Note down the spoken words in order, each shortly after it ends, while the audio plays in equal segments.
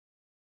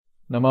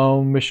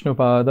Namo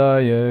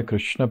Vishnupadaya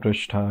Krishna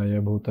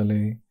Prishtaya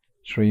Bhutale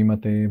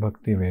Srimate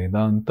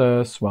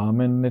Bhaktivedanta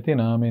Swamin Niti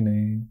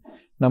Namine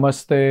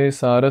Namaste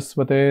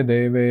Saraswate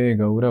Deve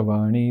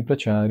Gauravani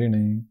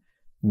Pracharine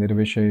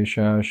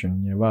Nirvishesha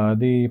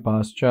Shunyavadi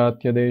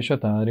Paschatya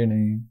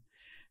Deshatarine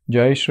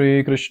Jai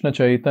Shri Krishna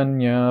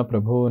Chaitanya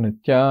Prabhu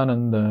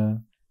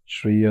Nityananda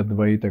Shri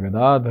Advaita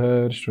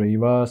Gadadhar Shri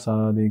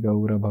Vasadi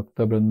Gaura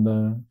Bhakta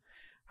Vrinda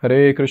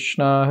Hare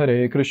Krishna,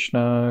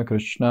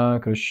 Krishna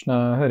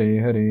Krishna, Hare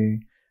Hare,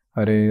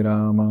 Hare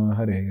Rama,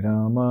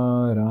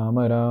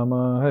 Rama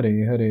Rama,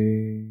 Hare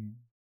Hare.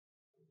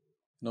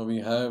 Now we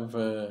have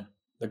the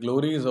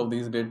glories of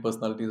these great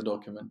personalities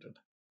documented.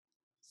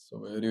 So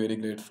very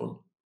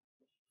grateful.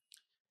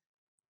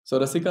 So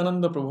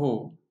Rasikananda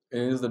Prabhu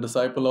is the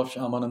disciple of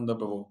Shyamananda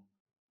Prabhu.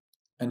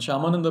 And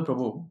Shyamananda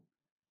Prabhu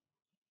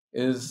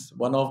is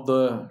one of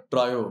the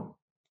trio,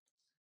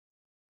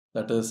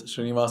 that is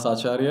Srinivas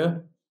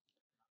Acharya,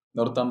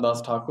 Narottam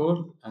Das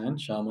Thakur, and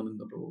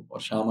Shyamananda Prabhu or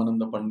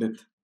Shyamananda Pandit.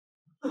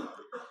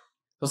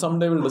 So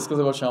someday we'll discuss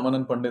about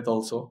Shyamananda Pandit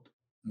also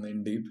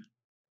in deep.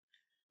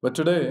 But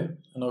today,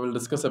 we'll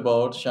discuss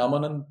about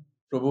Shyamananda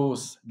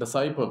Prabhu's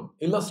disciple,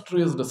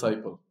 illustrious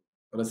disciple,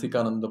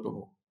 Rasikananda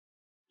Prabhu.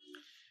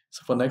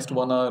 So for next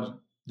 1 hour,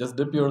 just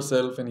dip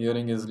yourself in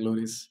hearing his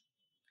glories.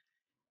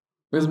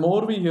 Because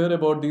more we hear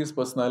about these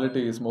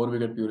personalities, more we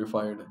get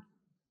purified.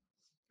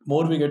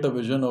 More we get a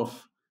vision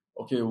of,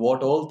 okay,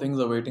 what all things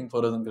are waiting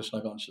for us in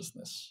Krishna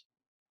consciousness.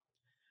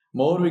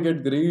 More we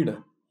get greed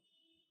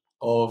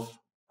of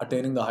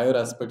attaining the higher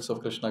aspects of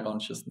Krishna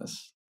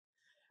consciousness.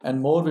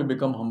 And more we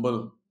become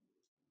humble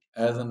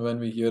as and when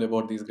we hear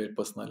about these great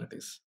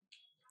personalities.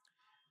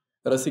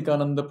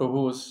 Rasikananda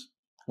Prabhu's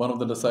one of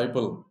the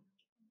disciple,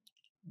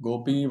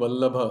 Gopi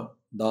Vallabha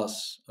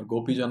Das, or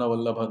Gopi Jana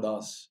Vallabha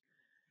Das.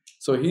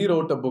 So he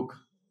wrote a book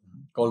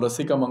called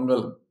Rasika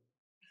Mangal.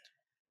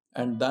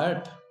 And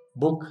that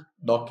book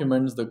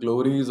documents the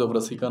glories of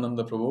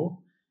Rasikananda Prabhu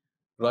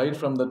right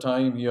from the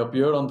time he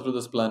appeared onto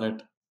this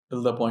planet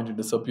till the point he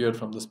disappeared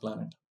from this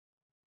planet.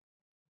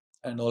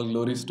 And all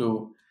glories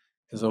to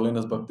His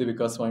Holiness Bhakti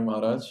Vikas Swami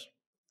Maharaj,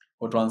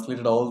 who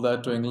translated all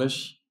that to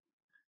English,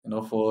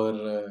 for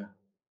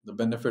the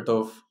benefit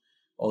of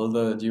all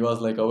the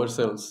jivas like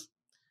ourselves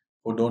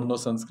who don't know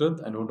Sanskrit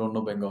and who don't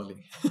know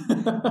Bengali.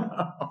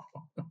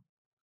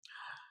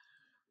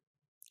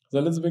 So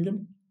let's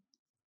begin.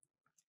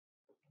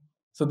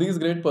 So these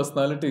great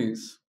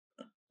personalities,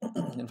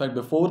 in fact,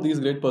 before these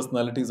great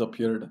personalities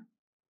appeared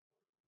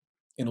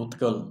in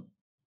Utkal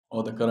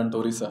or the current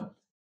Orissa,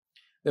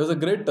 there was a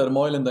great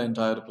turmoil in the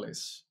entire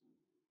place.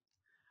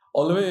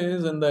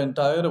 Always in the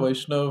entire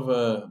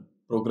Vaishnav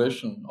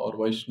progression or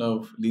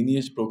Vaishnav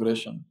lineage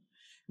progression,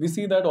 we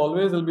see that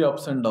always will be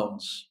ups and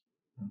downs.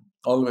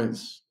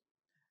 Always.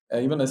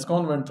 Even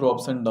ISKCON went through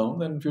ups and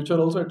downs, and in future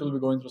also it will be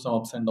going through some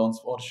ups and downs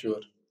for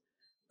sure.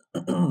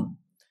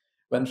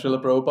 When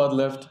Srila Prabhupada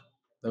left,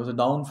 there was a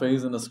down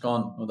phase in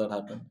ISKCON that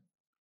happened.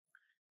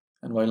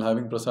 And while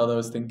having prasad, I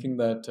was thinking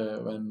that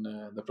when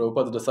the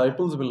Prabhupada's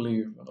disciples will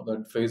leave,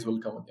 that phase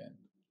will come again.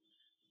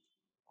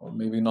 Or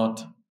maybe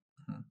not.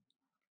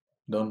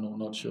 Don't know,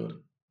 not sure.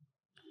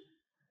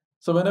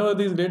 So whenever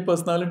these great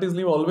personalities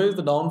leave, always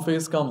the down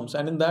phase comes.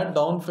 And in that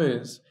down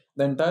phase,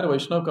 the entire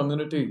Vaishnava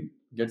community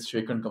gets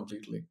shaken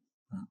completely.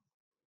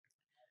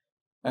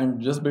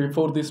 And just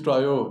before this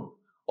trio,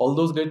 all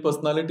those great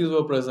personalities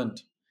were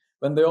present.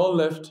 When they all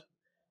left,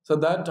 so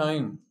at that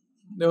time,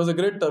 there was a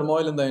great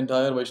turmoil in the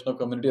entire Vaishnava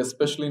community,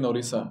 especially in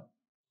Orissa,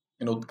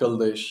 in Utkal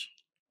Desh.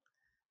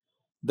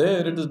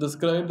 There it is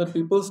described that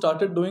people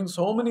started doing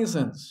so many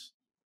sins.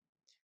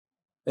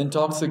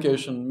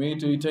 Intoxication,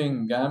 meat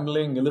eating,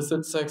 gambling,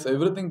 illicit sex,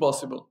 everything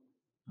possible.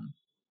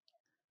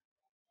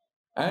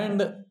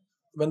 And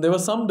when there were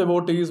some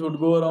devotees who would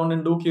go around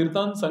and do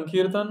kirtan,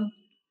 sankirtan,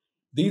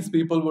 these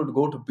people would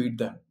go to beat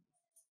them.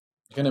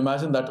 You can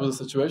imagine that was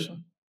the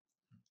situation.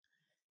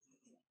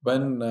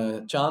 When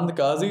Chand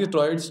Kazi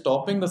tried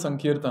stopping the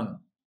sankirtan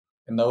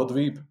in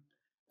Navadvip,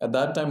 at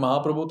that time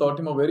Mahaprabhu taught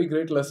him a very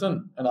great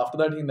lesson, and after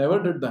that he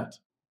never did that.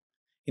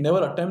 He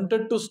never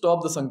attempted to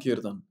stop the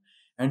sankirtan.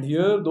 And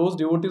here those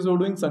devotees who were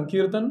doing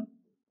sankirtan,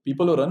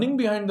 people were running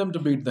behind them to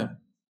beat them.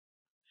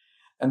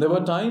 And there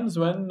were times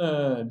when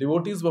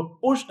devotees were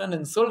pushed and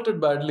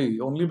insulted badly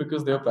only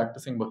because they were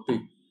practicing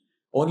bhakti,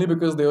 only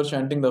because they were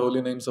chanting the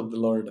holy names of the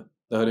Lord,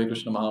 the Hare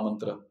Krishna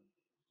Mahamantra.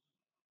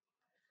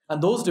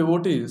 And those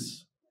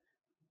devotees,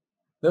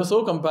 they were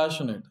so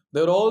compassionate.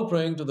 They were all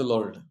praying to the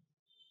Lord.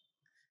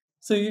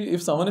 See,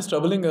 if someone is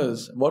troubling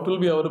us, what will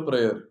be our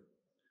prayer?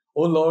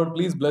 Oh Lord,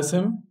 please bless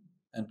him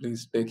and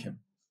please take him.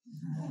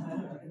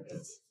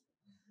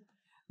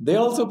 They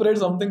also prayed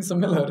something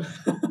similar,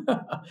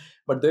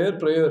 but their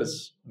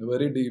prayers were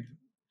very deep.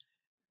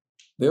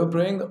 They were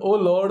praying, oh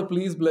Lord,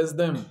 please bless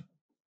them.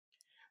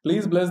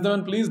 Please bless them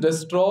and please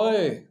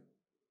destroy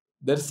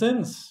their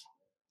sins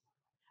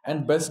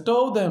and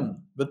bestow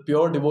them with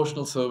pure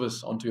devotional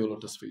service onto your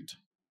lotus feet.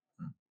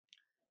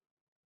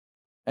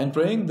 And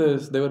praying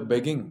this, they were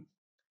begging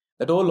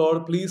that, oh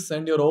Lord, please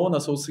send your own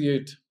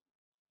associate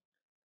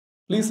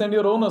Please send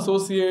your own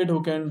associate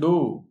who can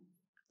do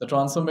the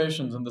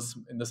transformations in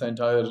this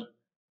entire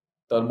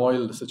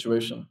turmoil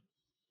situation.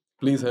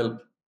 Please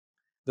help.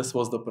 This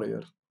was the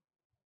prayer.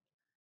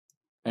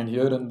 And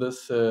here in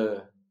this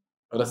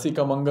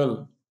Rasika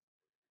Mangal,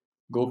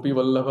 Gopi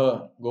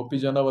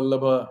Jana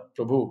Vallabha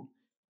Prabhu,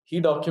 he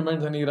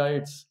documents and he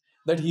writes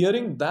that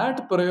hearing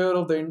that prayer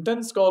of the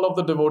intense call of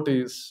the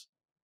devotees,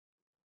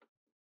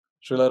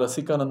 Srila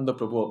Rasikananda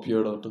Prabhu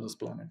appeared onto this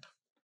planet.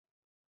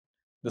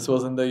 This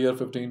was in the year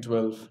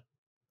 1512.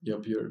 He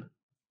appeared.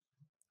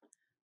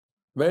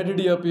 Where did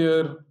he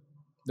appear?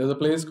 There's a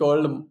place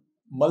called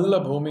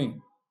Mallabhumi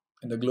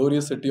in the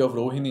glorious city of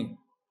Rohini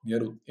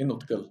in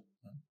Utkal.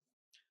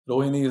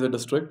 Rohini is a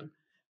district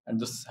and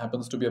this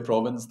happens to be a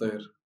province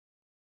there.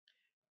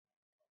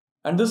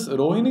 And this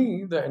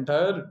Rohini, the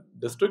entire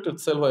district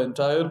itself, the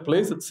entire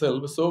place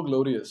itself is so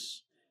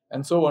glorious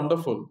and so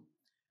wonderful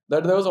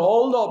that there was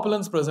all the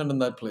opulence present in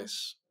that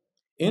place,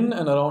 in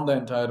and around the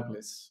entire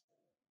place.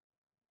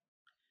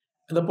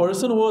 And the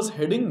person who was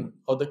heading,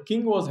 or the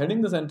king who was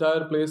heading this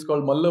entire place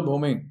called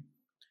Mallabhumi,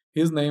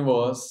 his name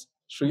was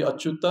Sri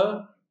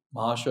Achyuta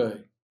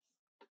Mahashay.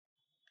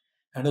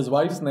 And his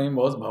wife's name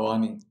was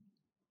Bhavani.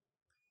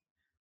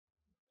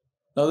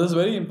 Now, this is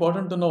very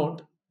important to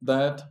note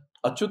that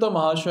Achyuta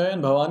Mahashay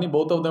and Bhavani,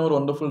 both of them were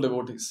wonderful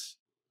devotees.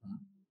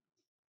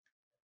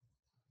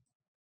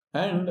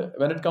 And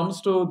when it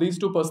comes to these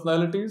two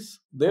personalities,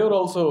 they were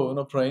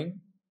also praying.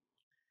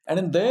 And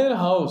in their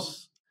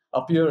house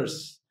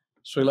appears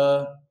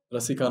Srila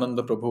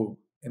Rasikananda Prabhu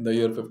in the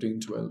year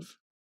 1512.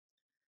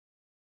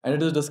 And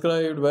it is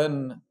described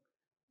when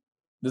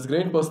this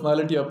great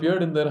personality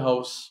appeared in their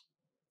house,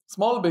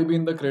 small baby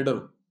in the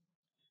cradle,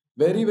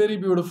 very, very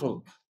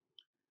beautiful,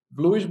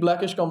 bluish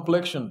blackish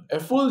complexion,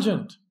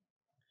 effulgent.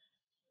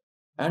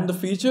 And the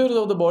features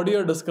of the body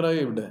are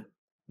described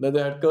that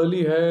they had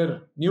curly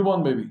hair,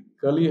 newborn baby,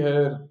 curly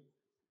hair,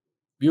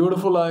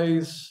 beautiful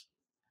eyes,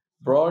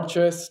 broad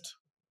chest,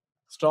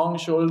 strong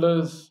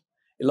shoulders,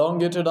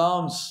 elongated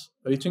arms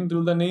reaching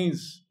till the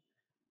knees.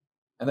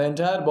 And the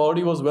entire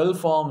body was well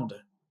formed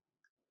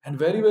and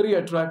very, very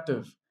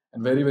attractive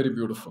and very, very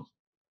beautiful.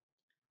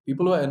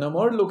 People were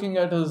enamored looking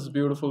at his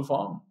beautiful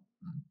form.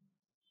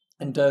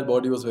 Entire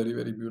body was very,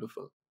 very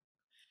beautiful.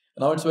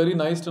 Now it's very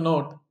nice to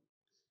note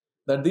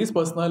that these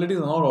personalities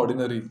are not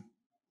ordinary,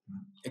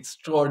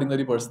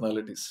 extraordinary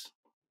personalities.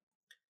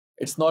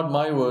 It's not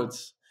my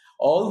words.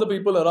 All the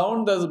people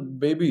around this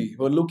baby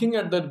were looking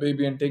at that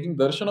baby and taking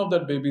darshan of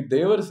that baby.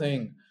 They were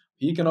saying,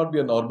 he cannot be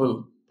a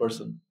normal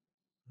person.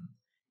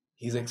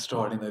 He's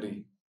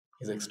extraordinary.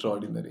 He's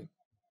extraordinary.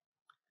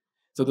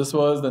 So this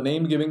was the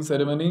name-giving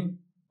ceremony,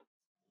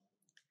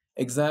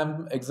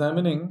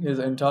 examining his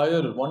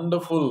entire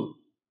wonderful,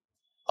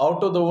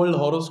 out-of-the-world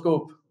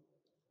horoscope.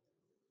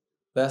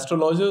 The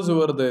astrologers who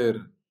were there,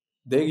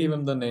 they gave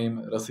him the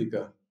name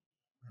Rasika.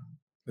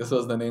 This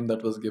was the name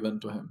that was given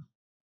to him.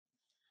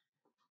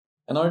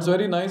 And now it's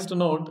very nice to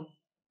note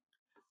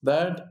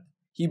that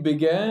he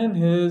began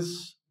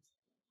his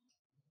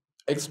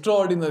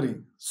extraordinary,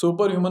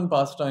 superhuman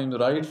pastimes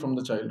right from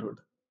the childhood.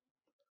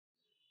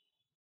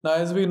 Now,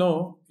 as we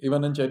know,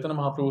 even in Chaitanya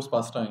Mahaprabhu's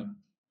pastime,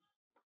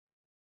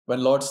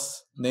 when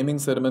Lord's naming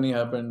ceremony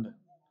happened,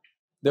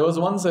 there was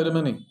one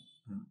ceremony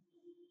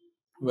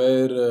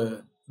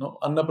where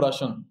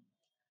annaprashan.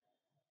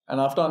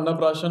 And after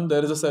annaprashan,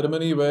 there is a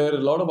ceremony where a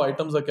lot of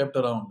items are kept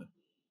around.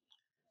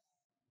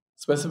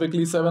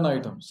 Specifically 7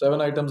 items.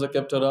 7 items are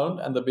kept around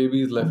and the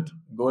baby is left.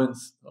 Go and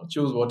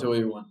choose whatever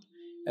you want.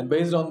 And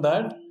based on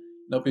that,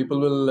 people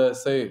will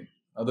say,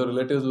 other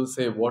relatives will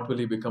say, what will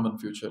he become in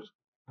future?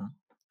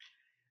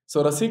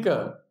 So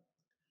Rasika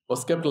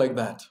was kept like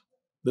that.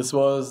 This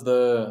was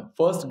the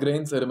first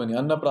grain ceremony,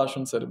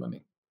 annaprashan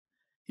ceremony.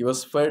 He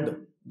was fed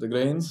the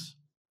grains,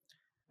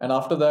 and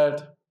after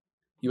that,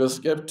 he was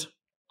kept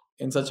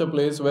in such a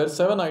place where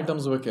 7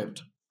 items were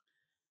kept.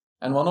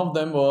 And one of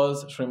them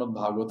was Srimad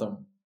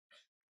Bhagavatam.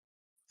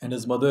 And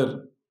his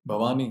mother,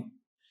 Bhavani,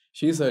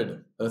 she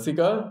said,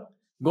 Rasika,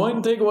 go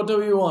and take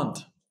whatever you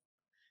want.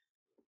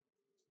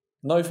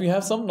 Now, if we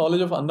have some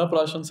knowledge of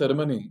annaprashan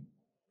ceremony,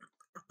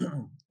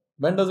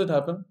 when does it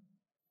happen?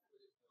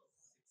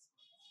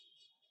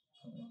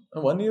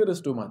 1 year is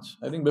too much.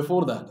 I think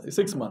before that,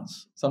 6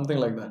 months, something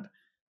like that.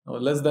 Or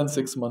less than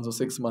 6 months or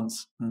 6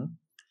 months.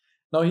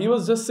 Now, he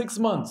was just 6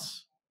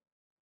 months.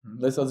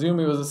 Let's assume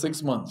he was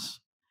 6 months.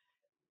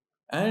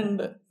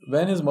 And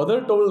when his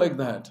mother told like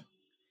that,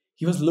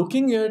 he was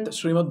looking at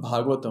Srimad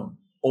Bhagavatam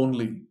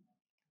only.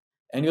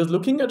 And he was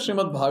looking at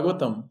Srimad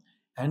Bhagavatam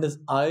and his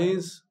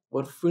eyes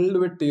were filled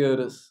with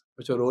tears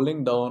which were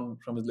rolling down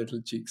from his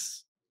little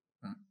cheeks.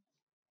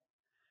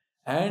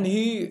 And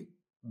he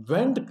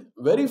went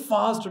very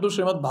fast to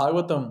Srimad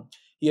Bhagavatam.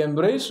 He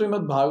embraced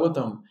Srimad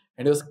Bhagavatam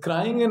and he was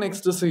crying in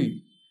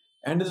ecstasy.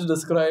 And it is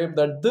described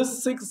that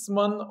this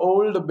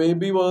 6-month-old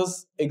baby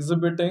was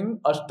exhibiting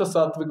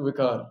Ashtasattvic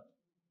Vikar.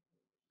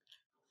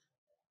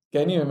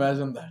 Can you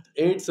imagine that?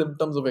 8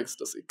 symptoms of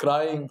ecstasy.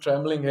 Crying,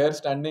 trembling, hair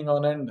standing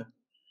on end.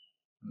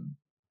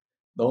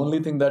 The only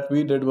thing that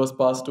we did was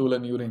pass stool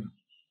and urine.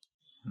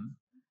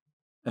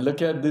 And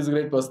look at these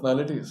great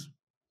personalities.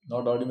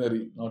 Not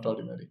ordinary, not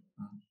ordinary.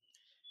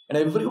 And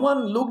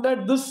everyone looked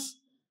at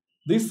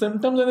these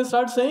symptoms and they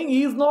start saying,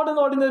 he is not an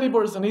ordinary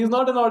person. He is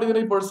not an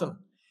ordinary person.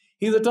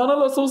 He's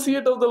eternal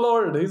associate of the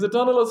Lord. He's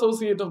eternal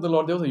associate of the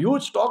Lord. There was a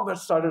huge talk that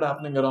started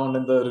happening around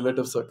in the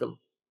relative circle.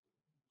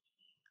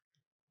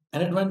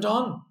 And it went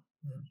on.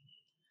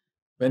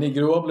 When he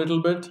grew up a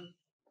little bit,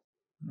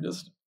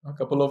 just a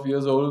couple of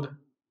years old,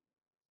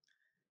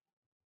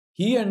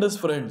 he and his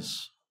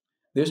friends,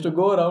 they used to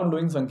go around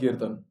doing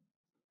Sankirtan.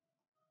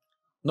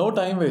 No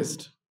time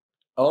waste.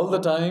 All the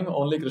time,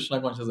 only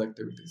Krishna conscious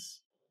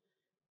activities.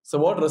 So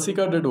what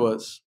Rasika did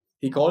was,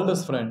 he called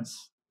his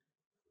friends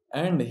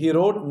and he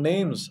wrote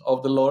names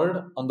of the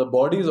Lord on the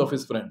bodies of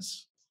his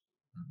friends.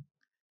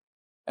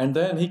 And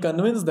then he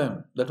convinced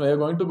them that we are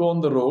going to go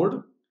on the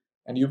road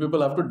and you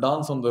people have to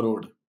dance on the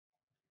road.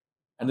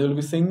 And they will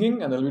be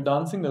singing and they will be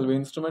dancing, there will be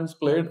instruments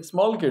played,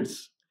 small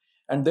kids.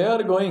 And they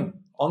are going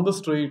on the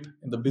street,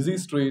 in the busy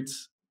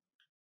streets.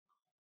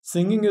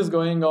 Singing is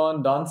going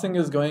on, dancing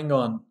is going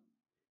on.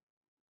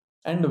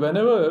 And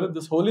whenever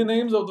these holy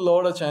names of the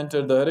Lord are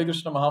chanted, the Hare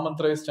Krishna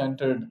Mahamantra is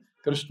chanted,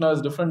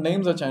 Krishna's different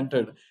names are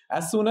chanted,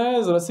 as soon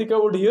as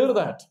Rasika would hear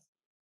that,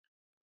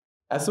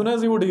 as soon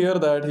as he would hear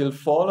that, he'll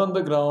fall on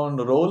the ground,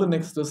 roll in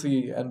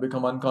ecstasy, and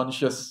become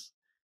unconscious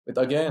with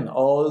again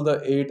all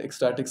the 8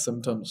 ecstatic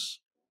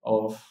symptoms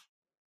of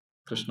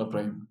Krishna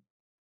Prem.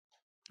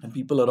 And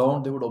people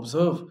around, they would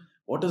observe,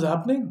 what is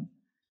happening?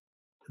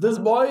 This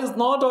boy is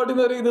not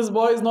ordinary, this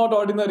boy is not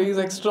ordinary, he's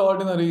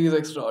extraordinary, he's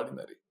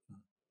extraordinary.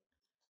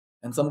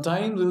 And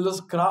sometimes he'll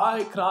just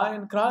cry, cry,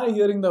 and cry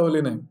hearing the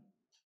holy name.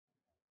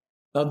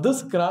 Now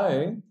this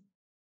cry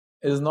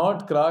is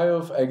not cry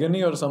of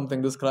agony or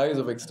something, this cry is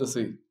of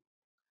ecstasy.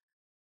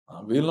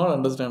 We will not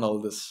understand all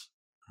this.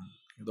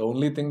 The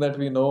only thing that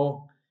we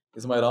know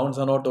is my rounds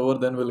are not over,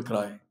 then we'll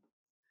cry.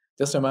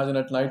 Just imagine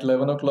at night,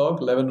 11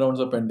 o'clock, 11 rounds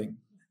are pending.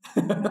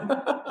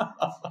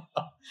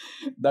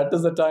 That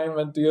is the time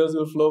when tears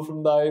will flow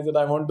from the eyes that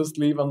I want to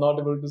sleep, I'm not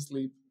able to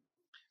sleep.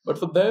 But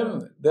for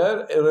them,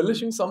 they're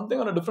relishing something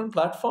on a different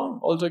platform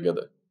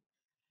altogether.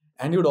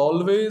 And you'd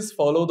always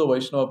follow the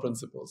Vaishnava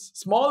principles.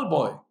 Small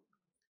boy,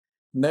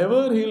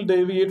 never he'll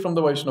deviate from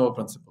the Vaishnava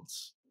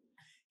principles.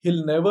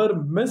 He'll never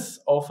miss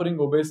offering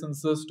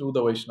obeisances to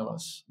the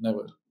Vaishnavas.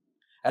 Never.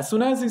 As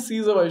soon as he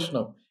sees a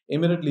Vaishnava,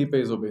 immediately he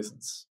pays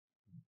obeisance.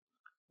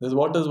 This is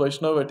what is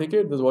Vaishnava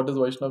etiquette, this is what is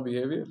Vaishnava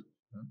behavior.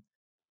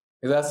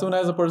 As soon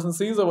as a person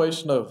sees a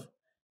Vaishnava,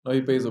 now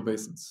he pays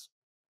obeisance.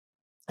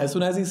 As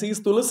soon as he sees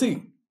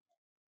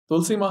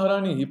Tulsi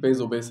Maharani, he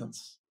pays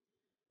obeisance.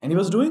 And he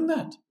was doing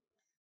that.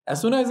 As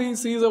soon as he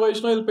sees a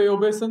Vaishnava, he'll pay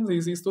obeisance. He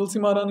sees Tulsi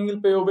Maharani,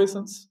 he'll pay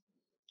obeisance.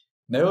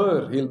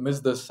 Never he'll miss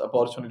this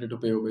opportunity to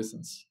pay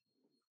obeisance.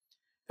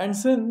 And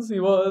since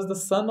he was the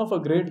son of a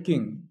great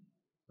king,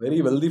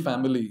 very wealthy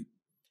family,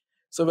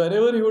 so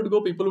wherever he would go,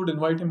 people would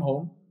invite him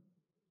home,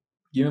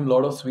 give him a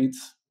lot of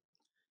sweets.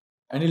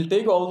 And he'll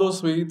take all those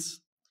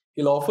sweets,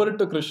 he'll offer it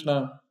to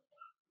Krishna.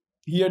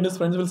 He and his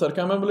friends will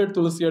circumambulate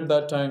Tulsi at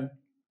that time.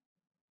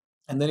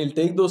 And then he'll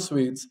take those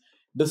sweets,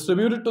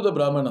 distribute it to the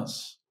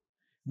Brahmanas,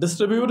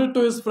 distribute it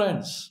to his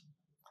friends,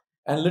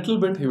 and little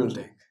bit he will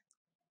take.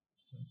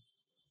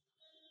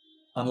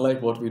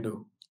 Unlike what we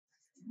do.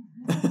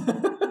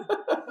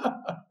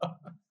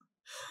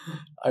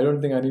 I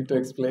don't think I need to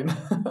explain.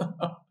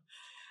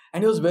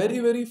 And he was very,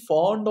 very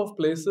fond of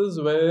places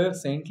where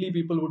saintly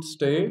people would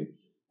stay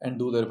and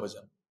do their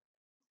bhajan.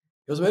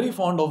 He was very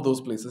fond of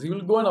those places. He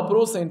will go and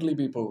approach saintly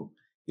people.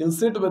 He'll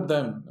sit with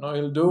them.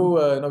 He'll do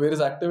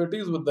various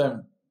activities with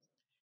them.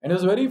 And he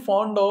was very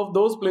fond of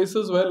those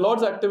places where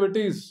Lord's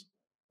activities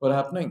were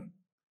happening.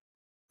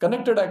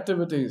 Connected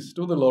activities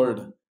to the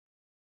Lord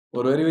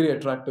were very, very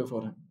attractive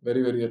for him.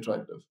 Very, very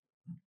attractive.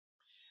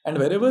 And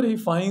wherever he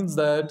finds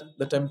that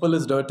the temple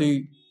is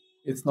dirty,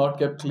 it's not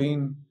kept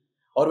clean,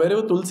 or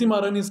wherever Tulsi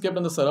Maharani is kept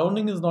and the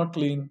surrounding is not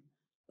clean,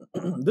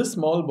 this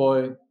small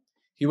boy,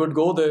 he would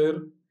go there,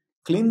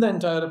 clean the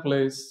entire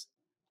place,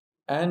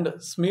 and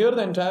smear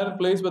the entire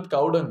place with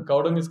cow dung.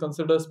 Cow dung is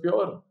considered as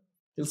pure.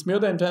 He'll smear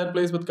the entire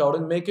place with cow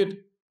dung, make it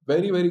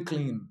very, very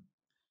clean.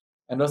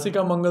 And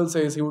Rasika Mangal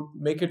says he would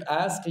make it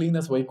as clean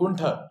as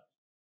Vaikuntha.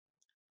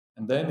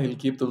 And then he'll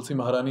keep Tulsi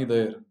Maharani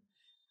there.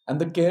 And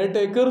the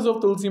caretakers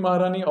of Tulsi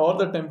Maharani or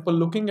the temple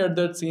looking at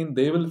that scene,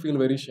 they will feel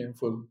very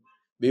shameful.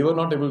 We were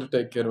not able to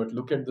take care, but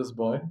look at this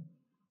boy.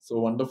 So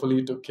wonderfully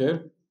he took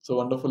care. So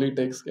wonderfully he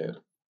takes care.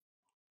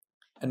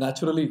 And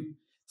naturally,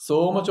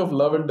 so much of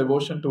love and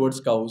devotion towards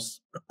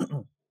cows.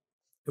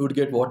 He would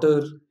get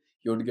water,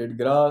 he would get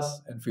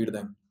grass and feed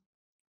them.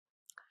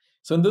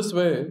 So in this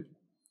way,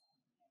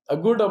 a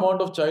good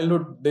amount of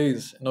childhood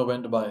days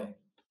went by.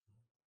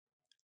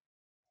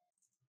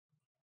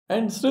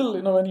 And still,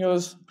 when he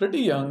was pretty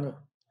young,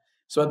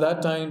 so at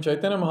that time,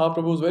 Chaitanya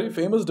Mahaprabhu was a very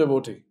famous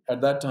devotee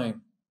at that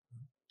time.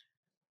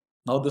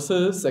 Now this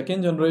is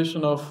second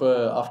generation of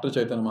after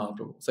Chaitanya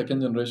Mahaprabhu,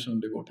 second generation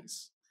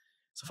devotees.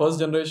 So first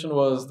generation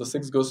was the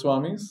 6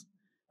 Goswamis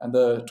and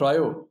the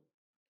trio,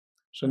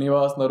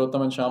 Srinivas,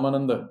 Narottam and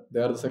Shyamananda.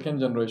 They are the second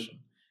generation.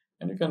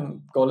 And you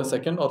can call a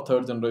second or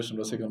third generation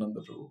Rasikananda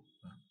Prabhu.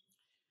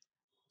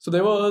 So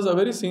there was a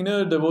very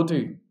senior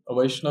devotee, a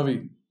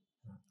Vaishnavi,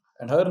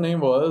 and her name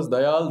was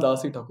Dayal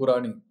Dasi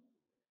Thakurani.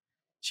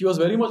 She was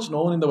very much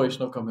known in the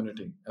Vaishnav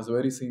community as a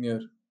very senior,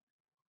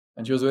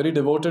 and she was very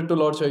devoted to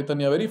Lord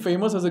Chaitanya, very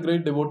famous as a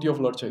great devotee of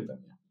Lord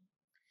Chaitanya.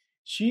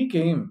 She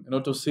came,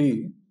 to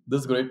see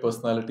this great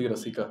personality,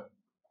 Rasika.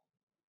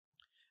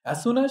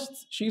 As soon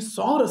as she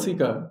saw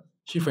Rasika,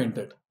 she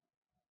fainted.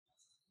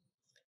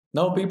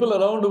 Now, people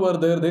around who were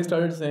there, they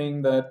started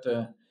saying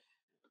that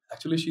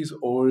actually she's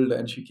old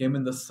and she came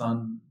in the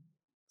sun,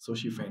 so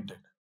she fainted.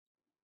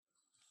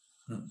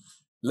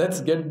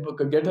 Let's get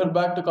her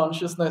back to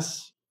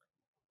consciousness.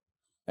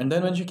 And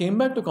then when she came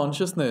back to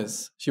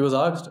consciousness, she was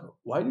asked,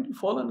 why did you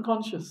fall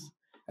unconscious?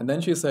 And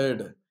then she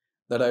said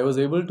that I was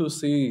able to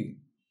see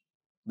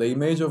the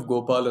image of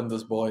Gopal in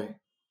this boy.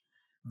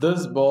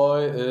 This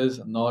boy is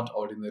not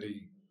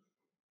ordinary.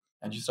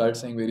 And she started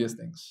saying various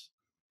things.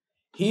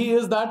 He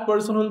is that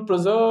person who will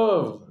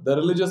preserve the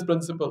religious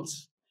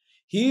principles.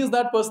 He is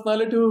that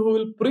personality who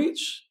will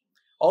preach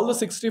all the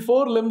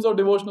 64 limbs of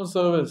devotional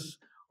service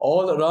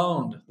all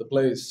around the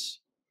place.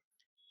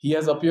 He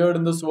has appeared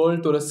in this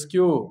world to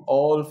rescue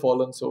all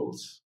fallen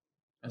souls.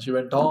 And she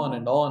went on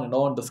and on and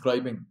on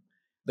describing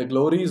the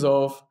glories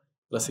of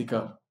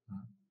Rasika.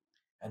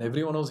 And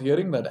everyone was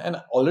hearing that. And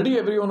already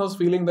everyone was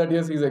feeling that,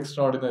 yes, he's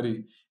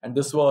extraordinary. And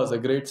this was a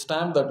great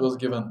stamp that was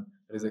given.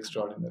 It is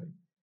extraordinary.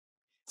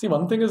 See,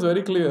 one thing is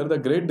very clear, the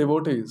great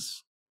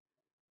devotees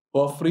who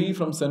are free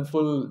from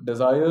sinful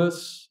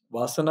desires,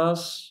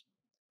 vasanas,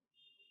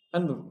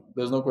 and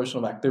there's no question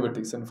of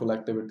activity, sinful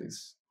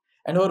activities,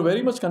 and who are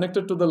very much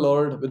connected to the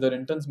Lord with their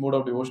intense mode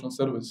of devotional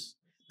service,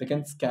 they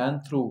can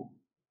scan through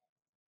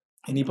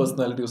any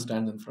personality who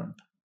stands in front.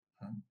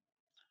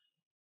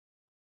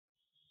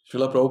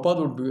 Srila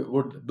Prabhupada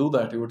would do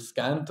that. He would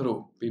scan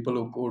through people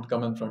who would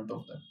come in front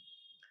of them.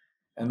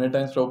 And many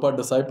times Prabhupada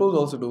disciples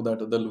also do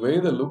that. The way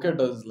they look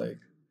at us like,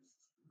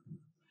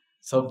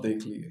 सब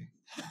देख लिए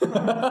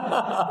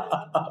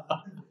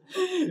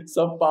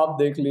सब पाप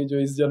देख लिए जो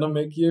इस जन्म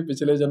में किए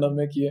पिछले जन्म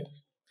में किए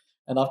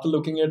and after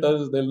looking at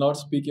us they'll not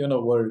speak even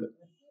a word.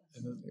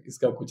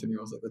 इसका कुछ नहीं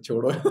हो सकता,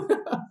 छोड़ो.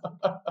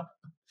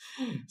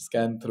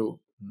 Scan through.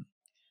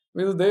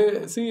 Because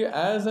they see,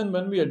 as and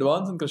when we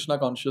advance in Krishna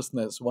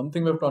consciousness, one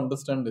thing we have to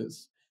understand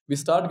is we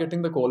start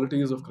getting the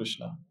qualities of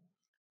Krishna.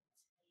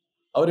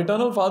 Our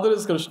eternal Father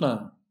is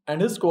Krishna,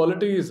 and his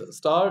qualities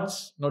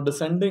starts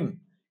descending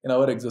in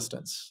our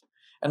existence.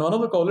 And one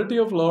of the quality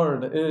of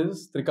Lord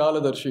is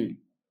Trikaladarshi.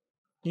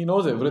 He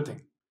knows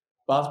everything,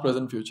 past,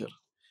 present, future.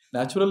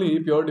 Naturally,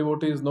 pure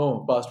devotees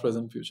know past,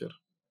 present, future.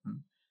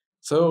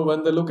 So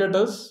when they look at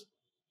us,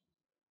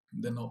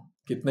 they know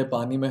kitne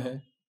pani mein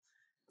hai.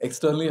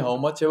 Externally, how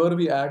much ever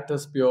we act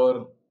as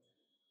pure,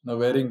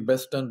 wearing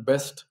best and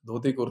best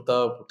dhoti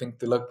kurta, putting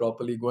tilak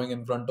properly, going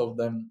in front of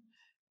them.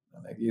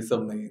 Like, ये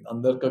सब नहीं,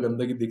 अंदर का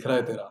गंदगी दिख रहा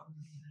है तेरा.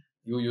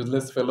 You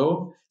useless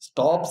fellow,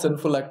 stop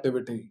sinful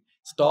activity.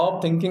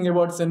 Stop thinking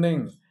about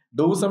sinning.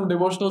 Do some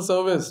devotional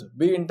service.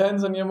 Be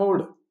intense in your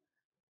mood.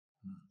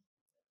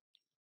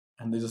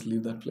 And they just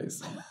leave that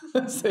place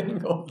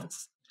saying all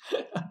this.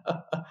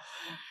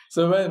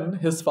 So when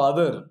his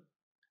father,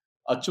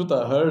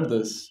 Achyuta, heard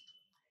this,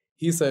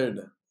 he said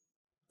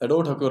that,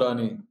 "Oh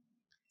Thakurani,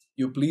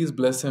 you please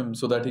bless him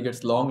so that he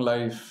gets long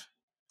life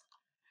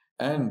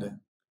and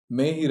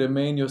may he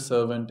remain your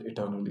servant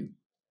eternally."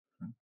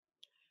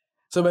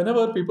 So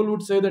whenever people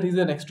would say that he's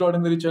an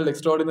extraordinary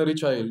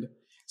child,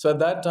 so at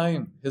that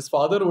time, his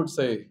father would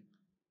say,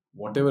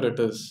 whatever it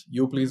is,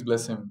 you please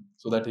bless him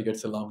so that he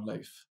gets a long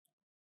life.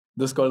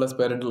 This is called as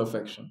parental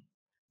affection.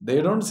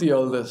 They don't see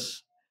all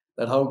this,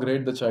 that how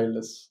great the child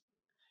is.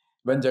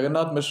 When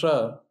Jagannath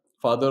Mishra,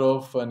 father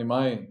of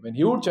Nimai, when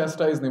he would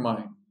chastise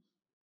Nimai,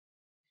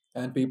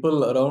 and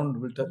people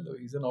around will tell,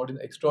 he's an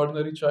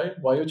extraordinary child,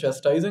 why are you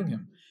chastising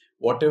him?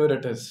 Whatever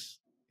it is,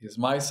 he's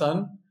my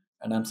son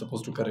and I'm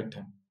supposed to correct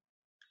him.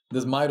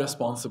 This is my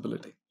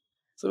responsibility.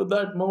 So with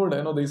that mode,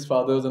 I know these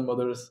fathers and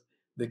mothers,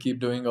 they keep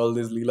doing all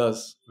these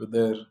leelas with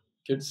their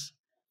kids.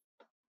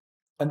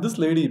 And this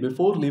lady,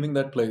 before leaving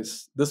that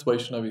place, this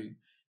Vaishnavi,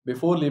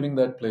 before leaving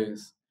that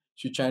place,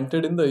 she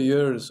chanted in the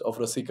ears of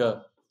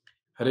Rasika,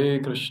 Hare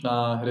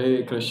Krishna,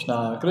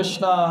 Krishna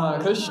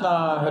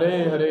Krishna,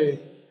 Hare Hare,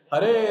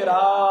 Hare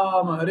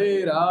Ram,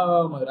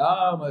 Ram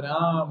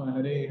Ram,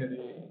 Hare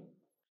Hare.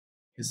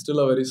 He's still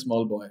a very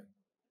small boy,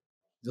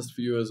 just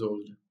few years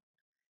old.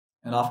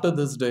 And after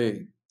this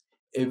day,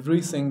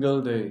 every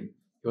single day,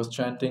 he was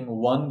chanting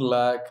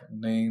 1,00,000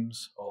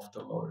 names of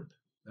the Lord.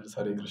 That is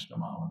Hare Krishna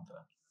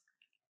Mahamantra.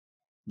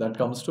 That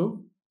comes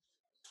to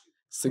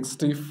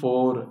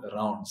 64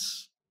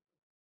 rounds.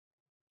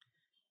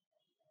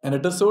 And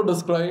it is so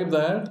described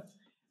that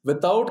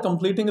without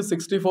completing his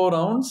 64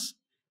 rounds,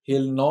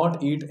 he'll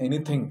not eat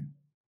anything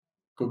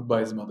cooked by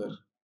his mother.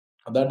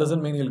 That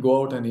doesn't mean he'll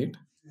go out and eat.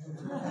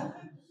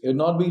 He'll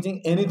not be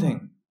eating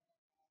anything.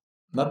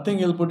 Nothing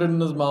he'll put it in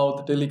his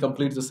mouth till he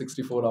completes the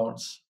 64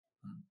 rounds.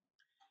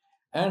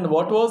 And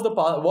what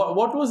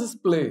was his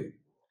play?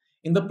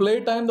 In the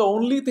playtime, the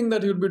only thing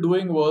that he would be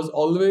doing was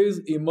always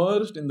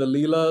immersed in the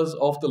Leelas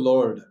of the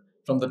Lord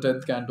from the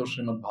 10th canto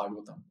Srimad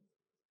Bhagavatam.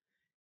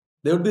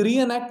 They would be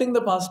reenacting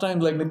the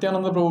pastimes like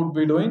Nityananda Prabhu would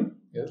be doing,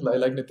 yes,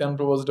 like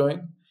Nityananda Prabhu was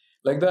doing.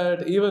 Like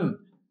that, even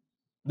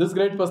this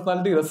great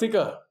personality,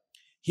 Rasika,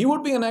 he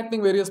would be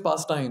enacting various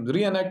pastimes,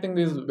 reenacting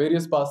these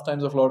various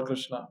pastimes of Lord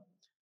Krishna.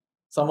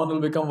 Someone will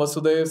become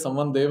Vasudev,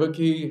 someone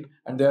Devaki,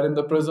 and they are in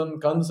the prison.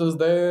 Kans is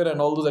there, and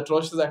all those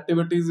atrocious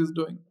activities he's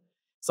doing.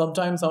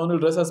 Sometimes someone will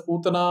dress as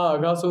Putana,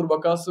 Aghasur,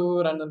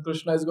 Bakasur, and then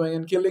Krishna is going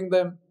and killing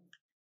them.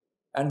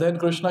 And then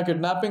Krishna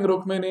kidnapping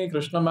Rukmini,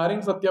 Krishna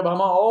marrying Satyabhama,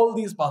 all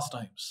these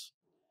pastimes.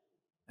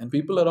 And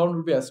people around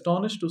will be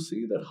astonished to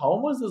see that how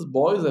much this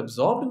boy is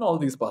absorbed in all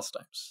these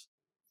pastimes.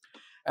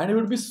 And he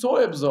would be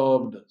so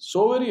absorbed,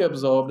 so very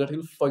absorbed that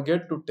he'll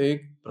forget to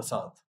take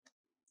prasad.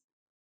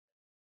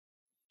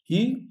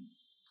 He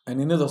and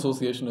in his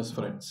association his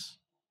friends.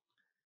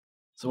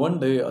 So one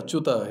day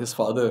Achyuta, his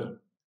father,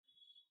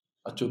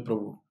 Achyut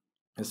Prabhu,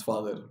 his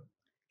father,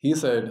 he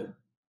said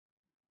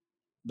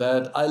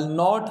that I'll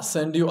not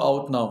send you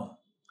out now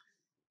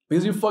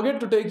because you forget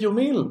to take your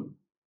meal.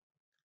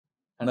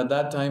 And at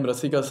that time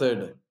Rasika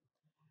said,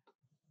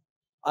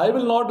 I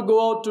will not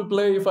go out to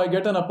play if I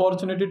get an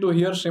opportunity to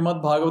hear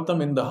Srimad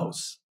Bhagavatam in the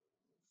house.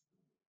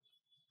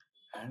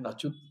 And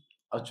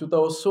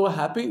Achyuta was so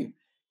happy.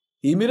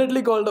 He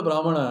immediately called a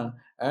Brahmana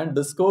and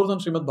discourse on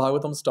Srimad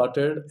Bhagavatam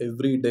started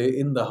every day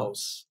in the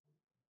house.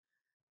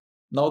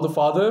 Now the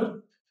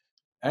father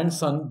and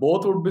son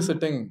both would be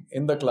sitting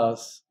in the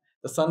class.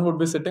 The son would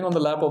be sitting on the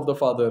lap of the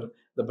father.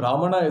 The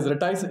Brahmana is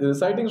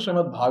reciting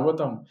Srimad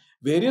Bhagavatam,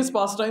 various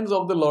pastimes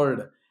of the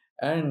Lord.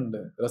 And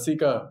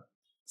Rasika,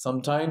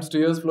 sometimes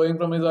tears flowing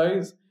from his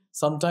eyes,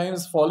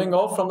 sometimes falling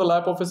off from the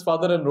lap of his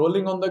father and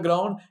rolling on the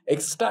ground,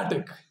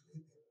 ecstatic.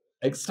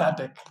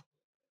 Ecstatic.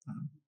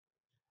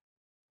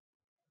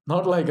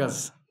 Not like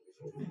us.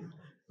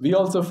 We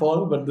also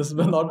fall, but this is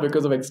not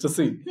because of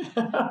ecstasy.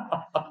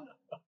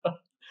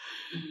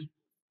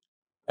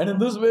 And in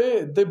this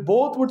way, they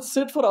both would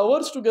sit for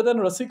hours together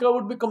and Rasika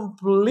would be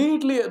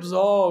completely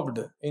absorbed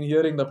in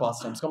hearing the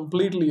pastimes,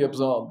 completely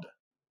absorbed.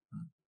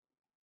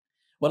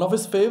 One of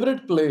his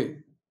favorite play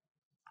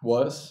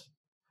was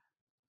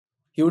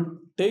he would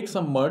take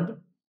some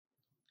mud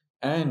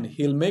and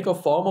he'll make a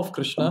form of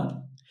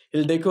Krishna.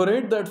 He'll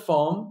decorate that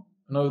form,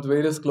 with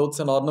various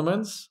clothes and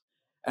ornaments,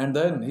 and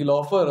then he'll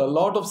offer a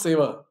lot of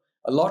seva,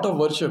 a lot of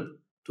worship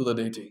to the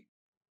deity.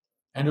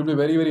 And he'll be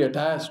very, very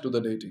attached to the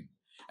deity.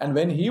 And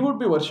when he would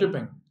be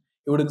worshipping,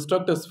 he would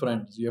instruct his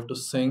friends, you have to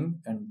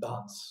sing and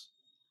dance.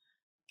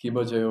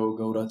 Kiba Jayo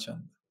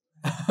Gaurachand.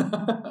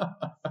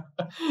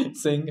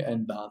 Sing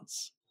and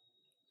dance.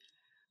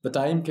 The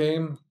time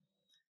came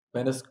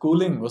when his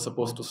schooling was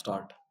supposed to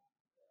start.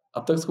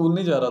 Ab tak school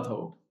nahi ja raha tha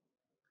wo.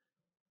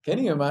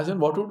 Can you imagine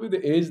what would be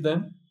the age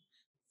then?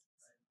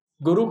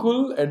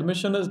 Gurukul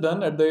admission is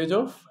done at the age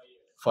of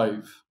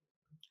 5.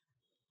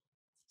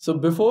 So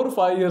before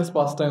 5 years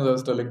pastimes I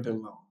was telling till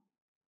now.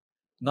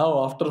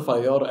 Now after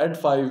 5 or at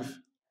 5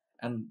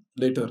 and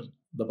later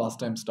the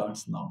pastime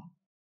starts now.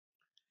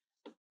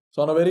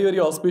 So on a very, very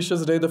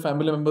auspicious day, the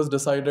family members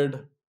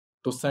decided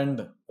to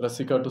send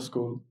Rasika to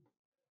school.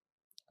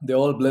 They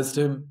all blessed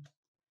him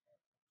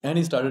and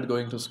he started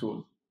going to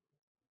school.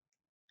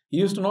 He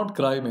used to not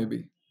cry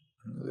maybe.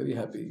 Very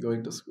happy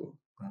going to school.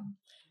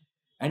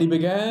 And he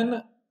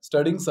began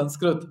studying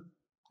Sanskrit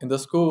in the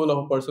school of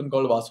a person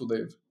called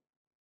Vasudev.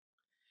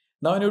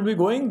 Now when he would be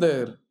going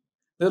there,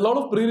 there's a lot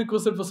of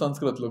prerequisite for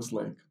Sanskrit looks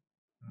like.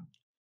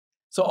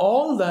 So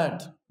all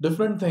that,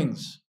 different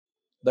things,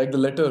 like the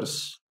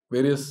letters,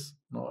 various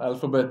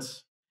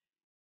alphabets,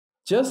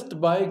 just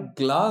by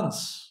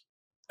glance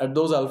at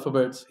those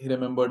alphabets, he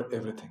remembered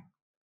everything.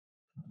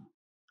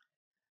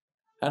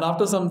 And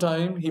after some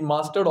time, he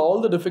mastered all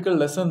the difficult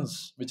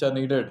lessons which are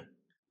needed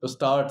to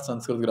start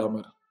Sanskrit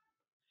grammar.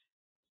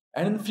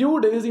 And in few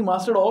days, he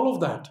mastered all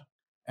of that.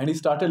 And he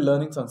started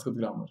learning Sanskrit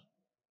grammar.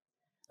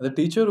 And the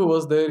teacher who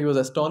was there, he was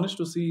astonished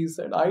to see, he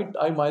said,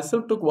 I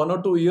myself took 1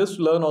 or 2 years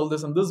to learn all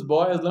this. And this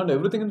boy has learned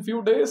everything in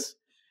few days.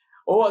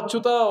 Oh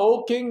Achyuta,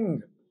 oh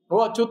King,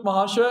 oh Achyut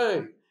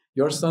Mahashay,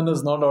 your son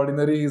is not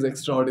ordinary, he's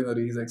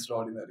extraordinary, he's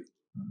extraordinary.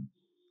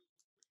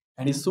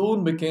 And he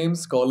soon became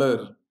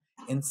scholar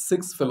in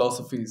 6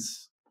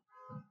 philosophies,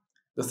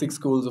 the 6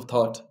 schools of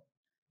thought.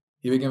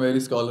 He became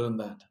very scholar in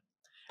that.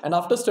 And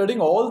after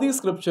studying all these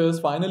scriptures,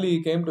 finally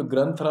he came to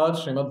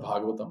Granthraj Srimad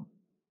Bhagavatam.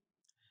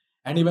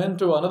 And he went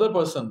to another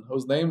person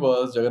whose name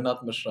was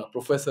Jagannath Mishra,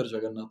 Professor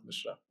Jagannath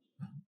Mishra.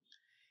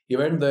 He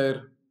went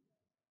there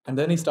and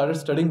then he started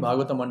studying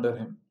Bhagavatam under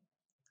him.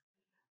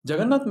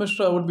 Jagannath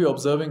Mishra would be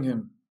observing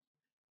him.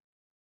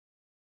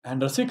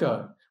 And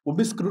Rasika would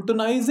be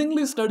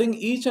scrutinizingly studying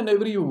each and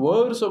every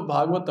verse of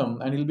Bhagavatam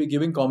and he'll be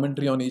giving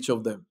commentary on each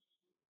of them.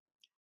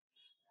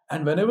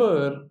 And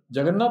whenever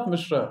Jagannath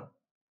Mishra,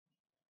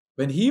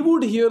 when he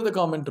would hear the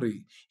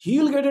commentary,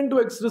 he'll get into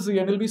ecstasy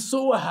and he'll be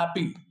so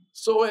happy,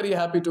 so very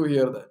happy to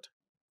hear that.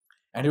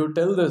 And he would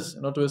tell this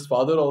to his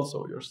father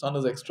also, your son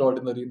is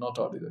extraordinary, not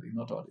ordinary,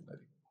 not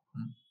ordinary.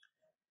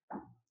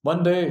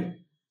 One day,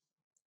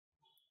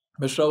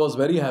 Mishra was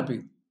very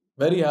happy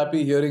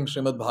hearing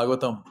Srimad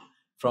Bhagavatam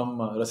from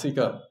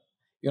Rasika.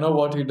 You know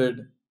what he did?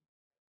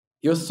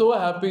 He was so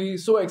happy,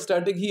 so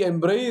ecstatic, he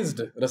embraced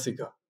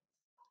Rasika.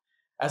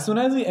 As soon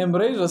as he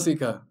embraced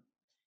Rasika,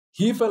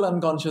 he fell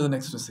unconscious in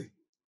ecstasy.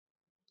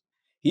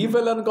 He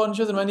fell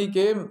unconscious, and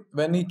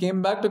when he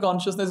came back to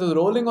consciousness, he was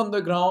rolling on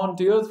the ground,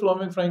 tears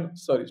flowing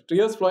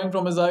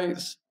from his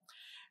eyes.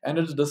 And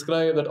it's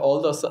described that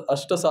all the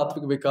Ashta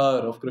Sattvic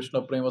Vikar of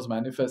Krishna Prem was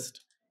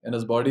manifest in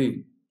his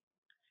body.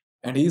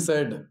 And he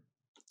said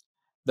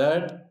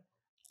that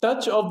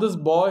touch of this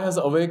boy has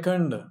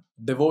awakened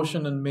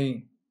devotion in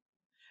me.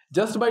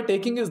 Just by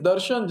taking his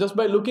darshan, just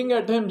by looking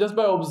at him, just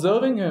by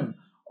observing him,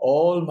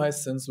 all my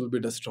sins will be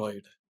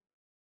destroyed.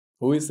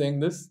 Who is saying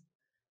this?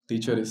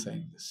 Teacher is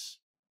saying this.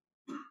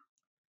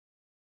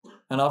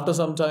 And after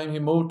some time, he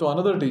moved to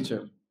another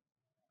teacher.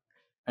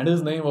 And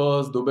his name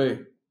was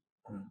Dubey.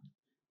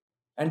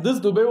 And this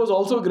Dubey was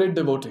also a great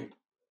devotee.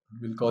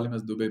 We'll call him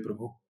as Dubey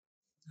Prabhu.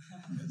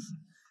 Yes.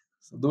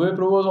 So Dubey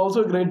Prabhu was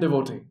also a great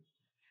devotee.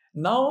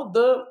 Now,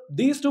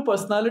 these two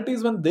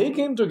personalities, when they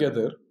came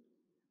together,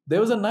 there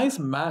was a nice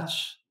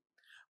match.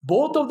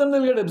 Both of them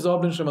will get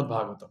absorbed in Srimad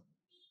Bhagavatam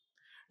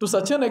to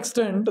such an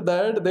extent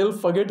that they'll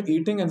forget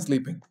eating and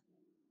sleeping.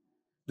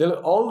 They'll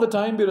all the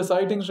time be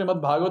reciting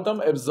Srimad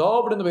Bhagavatam,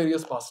 absorbed in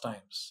various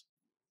pastimes.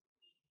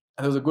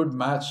 And there was a good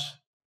match.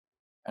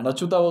 And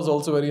Achyuta was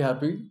also very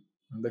happy.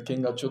 The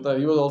king Achyuta,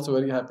 he was also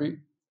very happy.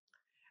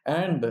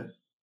 And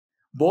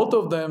both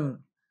of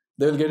them,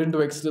 they will get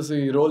into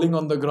ecstasy, rolling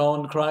on the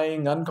ground,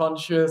 crying,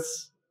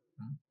 unconscious.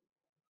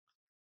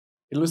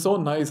 It'll be so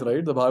nice,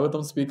 right? The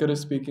Bhagavatam speaker is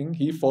speaking,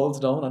 he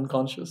falls down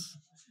unconscious.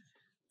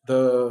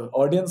 The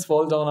audience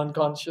falls down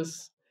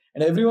unconscious.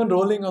 And everyone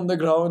rolling on the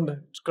ground,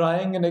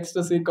 crying in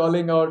ecstasy,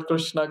 calling out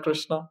Krishna,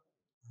 Krishna.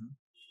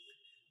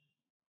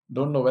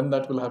 Don't know when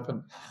that will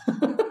happen.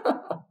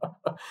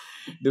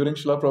 During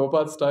Srila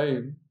Prabhupada's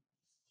time,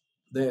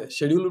 the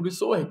schedule would be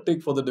so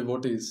hectic for the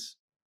devotees.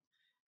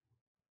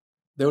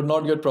 They would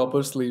not get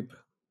proper sleep.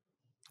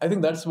 I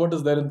think that's what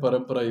is there in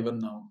Parampara even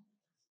now.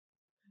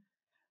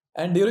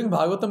 And during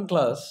Bhagavatam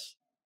class,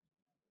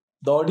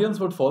 the audience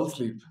would fall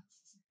asleep.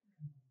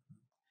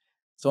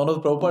 So one of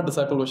the Prabhupada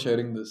disciples was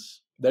sharing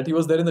this, that he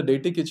was there in the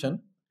deity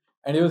kitchen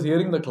and he was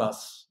hearing the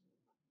class.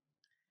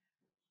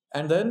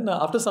 And then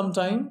after some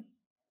time,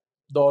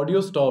 the audio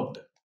stopped.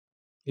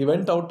 He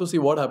went out to see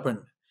what happened.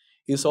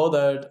 He saw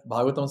that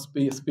Bhagavatam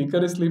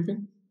speaker is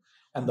sleeping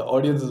and the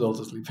audience is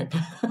also sleeping.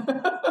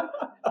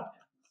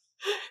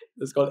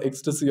 It's called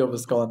ecstasy of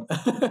ISKCON.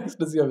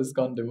 Ecstasy of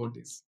ISKCON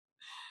devotees.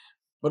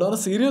 But on a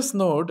serious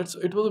note,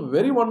 it was a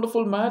very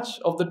wonderful match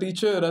of the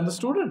teacher and the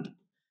student.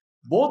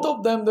 Both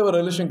of them, they were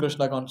relishing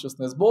Krishna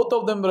consciousness. Both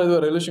of them, they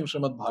were relishing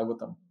Srimad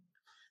Bhagavatam.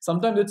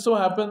 Sometimes it so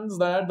happens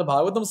that the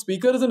Bhagavatam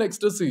speaker is in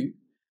ecstasy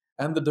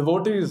and the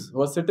devotees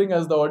who are sitting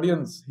as the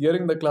audience,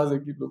 hearing the class, they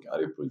keep looking,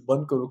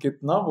 "Band karo,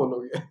 kitna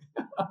bologe?"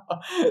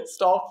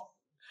 Stop.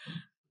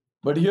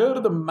 But here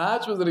the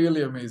match was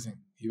really amazing.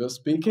 He was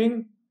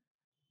speaking,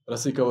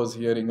 Rasika was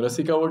hearing.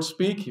 Rasika would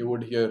speak, he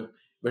would hear.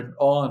 Went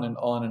on and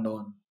on and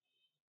on.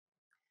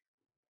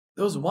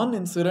 There was one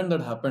incident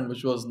that happened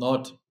which was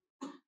not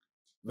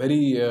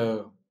very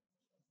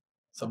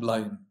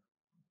sublime,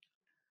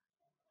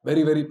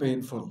 very, very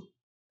painful.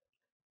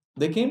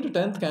 They came to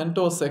 10th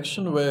canto, a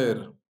section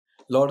where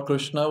Lord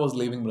Krishna was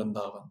leaving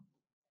Vrindavan.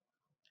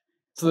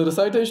 So the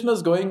recitation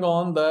is going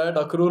on that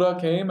Akrura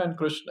came and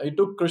he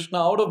took Krishna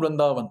out of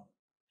Vrindavan.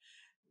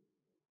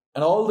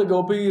 And all the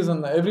gopis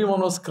and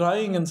everyone was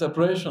crying in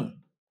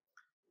separation.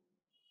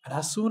 And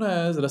as soon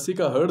as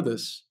Rasika heard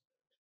this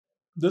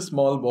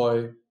small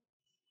boy,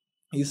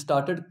 he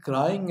started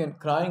crying and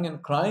crying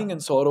and crying in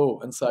sorrow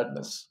and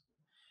sadness.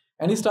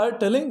 And he started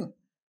telling,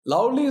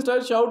 loudly he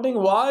started shouting,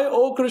 "Why,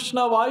 oh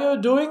Krishna, why are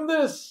you doing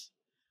this?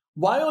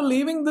 Why are you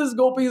leaving these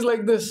gopis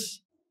like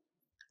this?"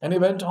 And he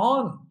went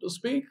on to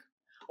speak,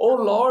 "Oh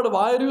Lord,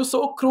 why are you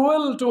so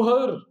cruel to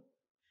her?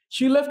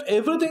 She left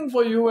everything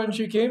for you and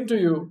she came to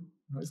you."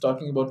 He's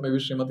talking about maybe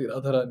Srimati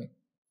Radharani.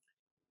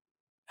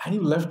 And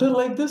you left her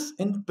like this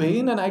in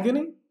pain and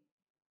agony?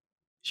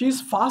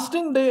 She's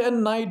fasting day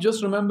and night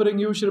just remembering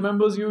you. She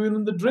remembers you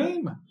in the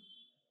dream.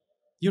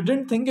 You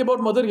didn't think about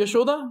Mother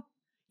Yashoda?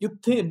 You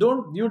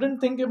didn't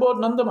think about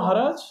Nanda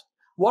Maharaj?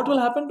 What will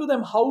happen to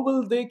them? How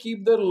will they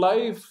keep their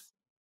life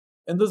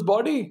in this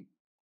body?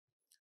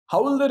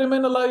 How will they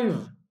remain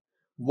alive?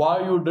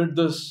 Why you did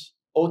this,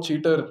 oh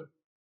cheater?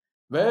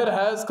 Where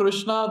has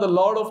Krishna, the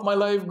Lord of my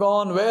life,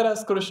 gone? Where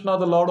has Krishna,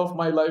 the Lord of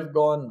my life,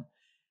 gone?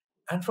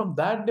 And from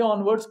that day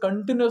onwards,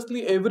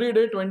 continuously, every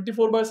day,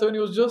 24/7, he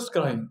was just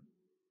crying.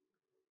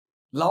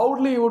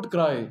 Loudly he would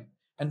cry.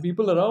 And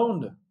people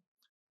around,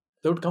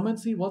 they would come and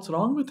see what's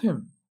wrong with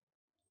him.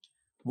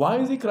 Why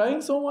is he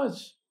crying so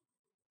much?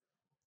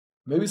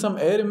 Maybe some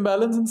air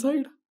imbalance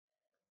inside?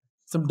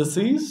 Some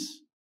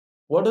disease?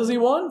 What does he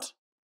want?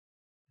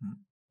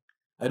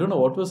 I don't know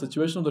what was the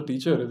situation of the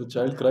teacher if the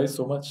child cries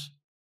so much.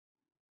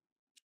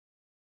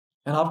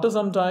 And after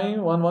some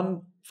time,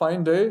 one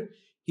fine day,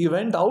 He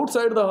went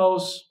outside the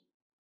house.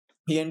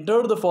 He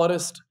entered the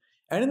forest.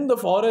 And in the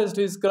forest,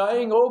 he's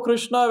crying, "Oh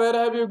Krishna, where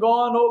have you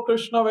gone? Oh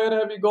Krishna, where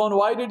have you gone?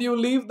 Why did you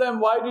leave them?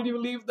 Why did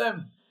you leave them?"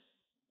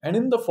 And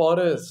in the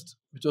forest,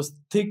 which was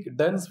thick,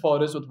 dense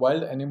forest with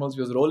wild animals,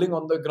 he was rolling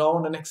on the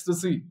ground in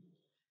ecstasy.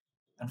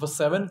 And for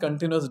 7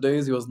 continuous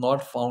days, he was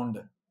not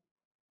found.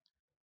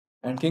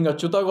 And King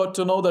Achyuta got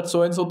to know that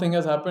so and so thing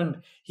has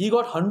happened. He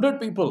got 100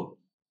 people.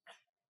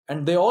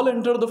 And they all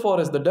entered the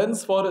forest, the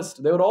dense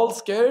forest. They were all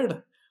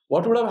scared.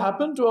 What would have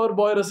happened to our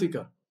boy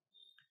Rasika?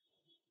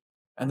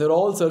 And they're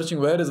all searching,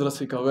 where is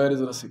Rasika? Where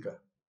is Rasika?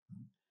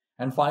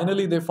 And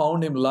finally they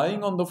found him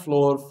lying on the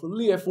floor,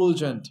 fully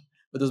effulgent,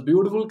 with his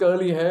beautiful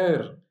curly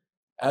hair,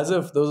 as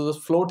if there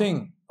was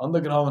floating on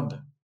the ground.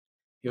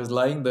 He was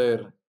lying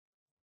there.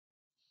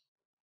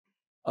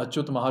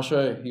 Achyut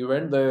Mahashay, he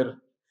went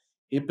there.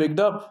 He picked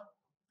up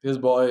his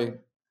boy,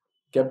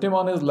 kept him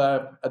on his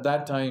lap. At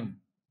that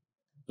time,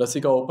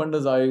 Rasika opened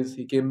his eyes.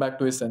 He came back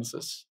to his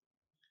senses.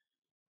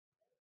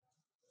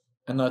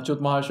 And Achyut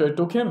Mahashay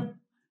took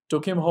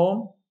him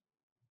home.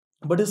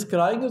 But his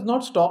crying is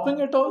not stopping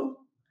at all.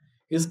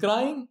 He's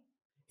crying.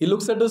 He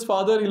looks at his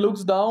father, he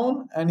looks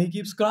down, and he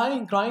keeps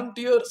crying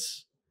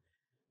tears.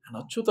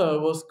 And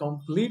Achyuta was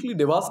completely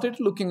devastated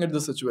looking at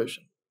the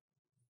situation.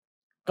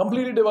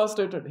 Completely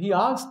devastated. He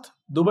asked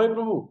Dubai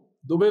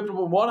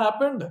Prabhu, what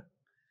happened?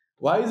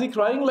 Why is he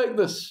crying like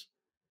this?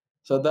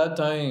 So at that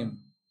time,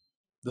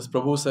 this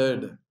Prabhu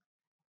said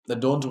that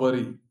don't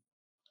worry,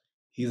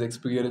 he's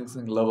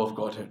experiencing love of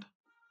Godhead.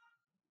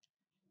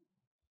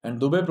 And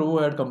Dubai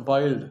Prabhu had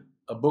compiled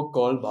a book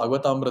called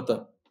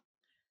Bhagavatamrita.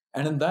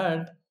 And in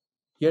that,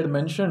 he had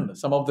mentioned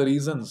some of the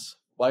reasons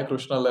why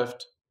Krishna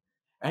left.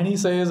 And he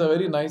says a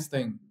very nice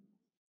thing,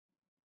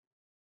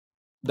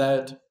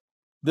 that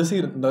this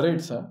he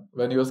narrates,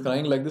 when he was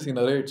crying like this, he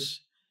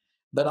narrates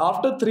that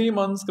after 3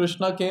 months,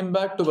 Krishna came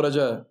back to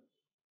Vraja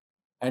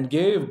and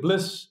gave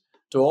bliss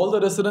to all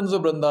the residents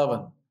of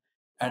Vrindavan.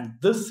 And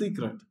this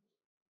secret,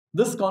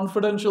 this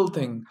confidential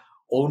thing,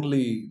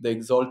 only the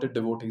exalted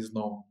devotees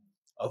know,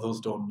 others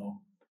don't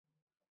know.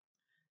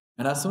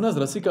 And as soon as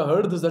Rasika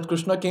heard this, that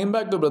Krishna came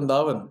back to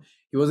Vrindavan,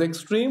 he was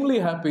extremely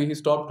happy. He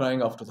stopped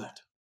crying after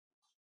that.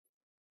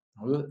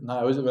 When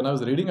I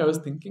was reading, I was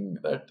thinking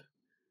that,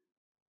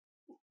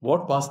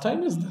 what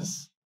pastime is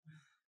this?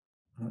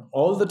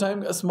 All the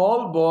time, a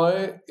small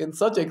boy in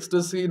such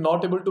ecstasy,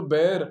 not able to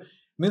bear,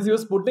 means he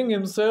was putting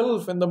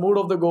himself in the mood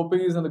of the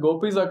gopis, and the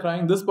gopis are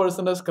crying. This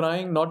person is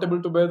crying, not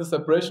able to bear the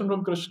separation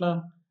from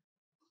Krishna.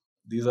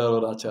 These are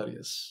our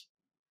acharyas.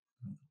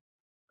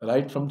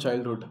 Right from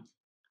childhood.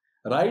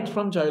 Right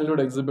from childhood,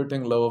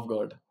 exhibiting love of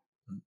God.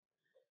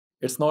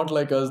 It's not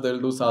like us, they'll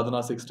do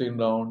sadhana 16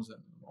 rounds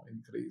and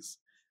increase.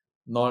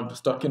 Not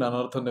stuck in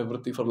anartha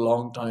nivritti for a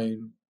long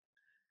time.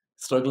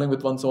 Struggling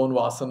with one's own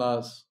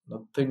vasanas.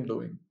 Nothing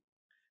doing.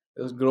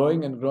 It's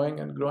growing and growing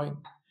and growing.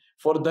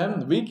 For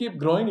them, we keep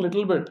growing a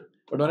little bit.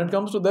 But when it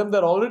comes to them,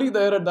 they're already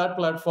there at that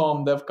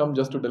platform. They've come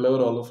just to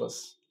deliver all of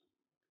us.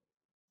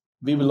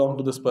 We belong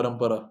to this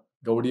parampara.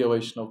 Gaudiya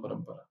Vaishnava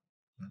parampara.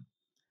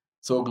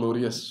 So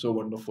glorious, so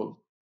wonderful.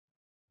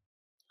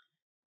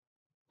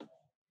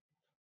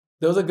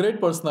 There was a great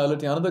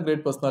personality, another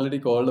great personality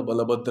called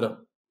Balabhadra.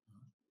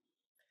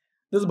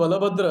 This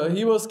Balabhadra,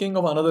 he was king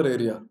of another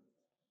area.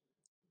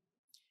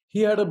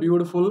 He had a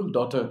beautiful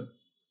daughter,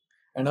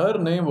 and her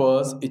name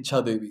was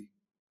Ichha Devi.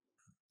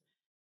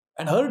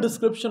 And her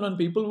description, when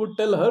people would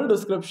tell her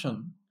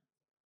description,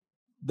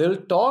 they'll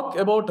talk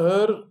about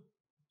her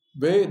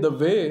the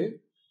way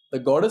the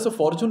goddess of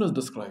fortune is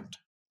described.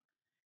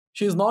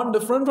 She's not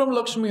different from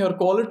Lakshmi. Her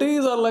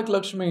qualities are like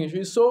Lakshmi.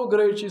 She's so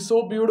great. She's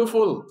so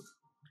beautiful.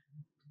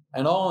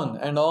 And on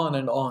and on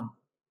and on.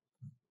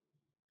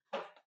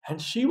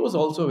 And she was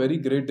also a very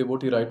great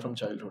devotee right from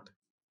childhood.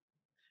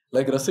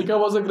 Like Rasika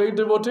was a great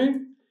devotee,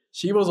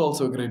 she was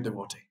also a great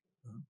devotee.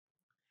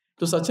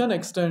 To such an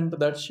extent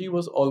that she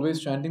was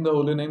always chanting the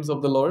holy names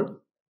of the Lord.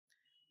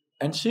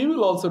 And she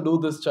will also do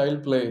this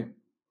child play,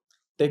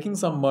 taking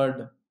some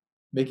mud,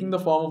 making the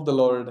form of the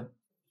Lord,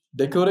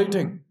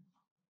 decorating,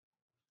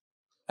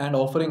 and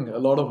offering a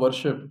lot of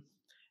worship.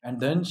 And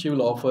then she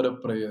will offer a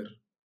prayer.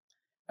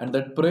 And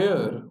that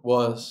prayer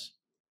was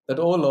that,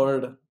 "Oh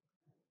Lord,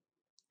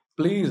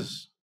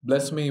 please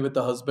bless me with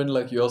a husband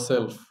like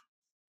yourself.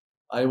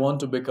 I want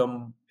to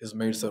become his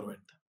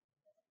maidservant."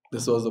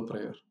 This was the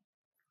prayer.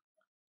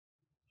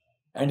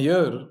 And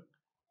here,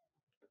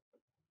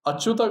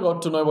 Achyuta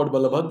got to know about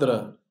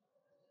Balabhadra,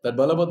 that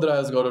Balabhadra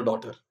has got a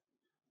daughter.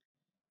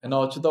 And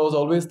now Achyuta was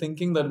always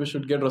thinking that we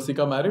should get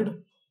Rasika married.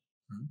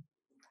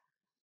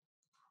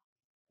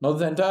 Now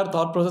this entire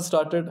thought process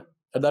started.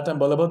 At that time,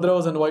 Balabhadra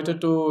was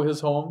invited to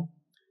his home.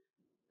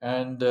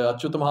 And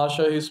Achyuta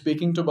Mahasaya is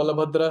speaking to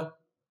Balabhadra.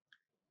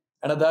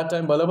 And at that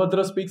time,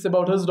 Balabhadra speaks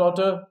about his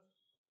daughter.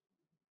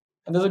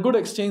 And there's a good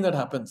exchange that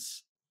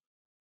happens.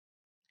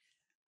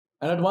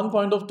 And at one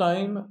point of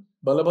time,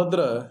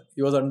 Balabhadra,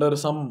 he was under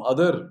some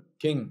other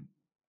king,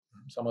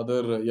 some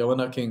other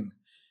Yavana king.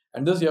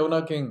 And this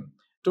Yavana king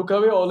took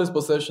away all his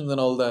possessions and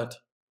all that.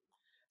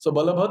 So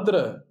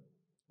Balabhadra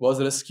was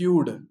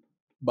rescued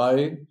by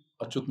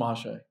Achyut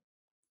Mahashaya.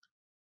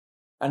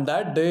 And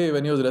that day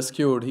when he was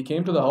rescued, he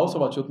came to the house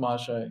of Achyut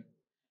Mahashaya.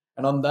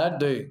 And on that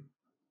day,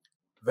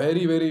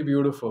 very, very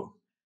beautiful,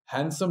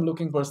 handsome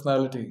looking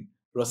personality,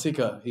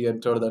 Rasika, he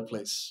entered that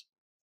place.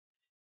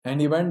 And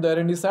he went there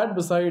and he sat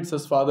beside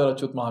his father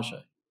Achyut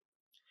Mahashaya.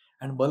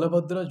 And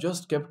Balabhadra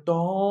just kept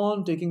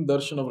on taking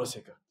darshan of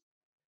Rasika,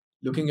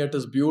 looking at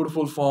his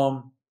beautiful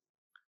form,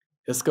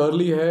 his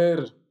curly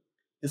hair,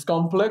 his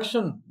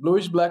complexion,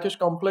 bluish blackish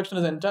complexion,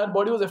 his entire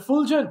body was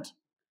effulgent,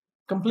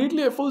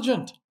 completely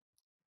effulgent.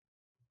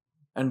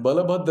 And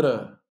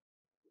Balabhadra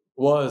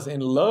was in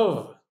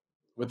love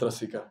with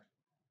Rasika.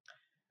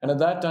 And at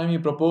that time he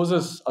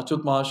proposes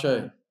Achyut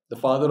Mahashaya, the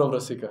father of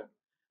Rasika,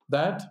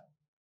 that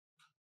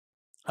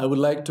I would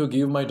like to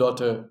give my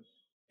daughter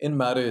in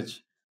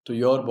marriage to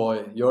your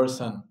boy, your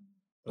son,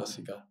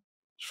 Rasika,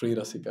 Sri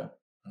Rasika.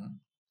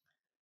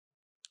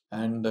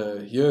 And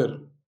here,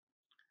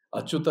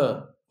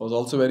 Achyuta was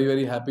also very,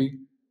 very happy.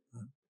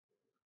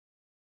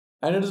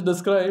 And it is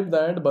described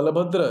that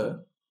Balabhadra,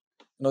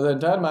 the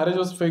entire marriage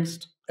was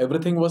fixed,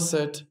 everything was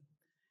set.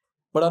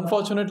 But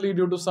unfortunately,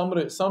 due to some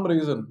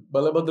reason,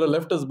 Balabhadra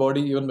left his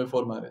body even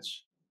before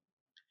marriage.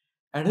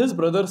 And his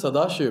brother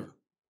Sadashiv,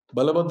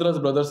 Balabhadra's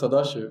brother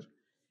Sadashiv,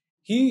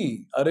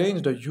 he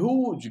arranged a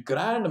huge,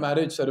 grand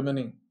marriage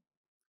ceremony.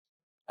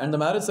 And the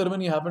marriage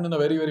ceremony happened in a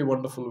very, very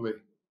wonderful way.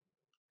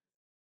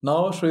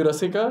 Now, Sri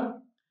Rasika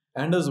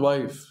and his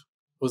wife,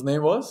 whose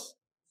name was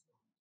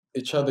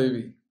Icha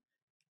Devi,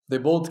 they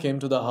both came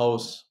to the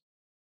house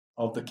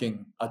of the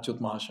king, Achyut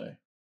Mahashaya.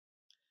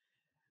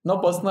 Now,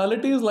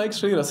 personalities like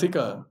Sri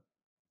Rasika,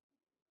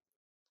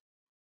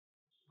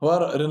 who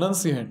are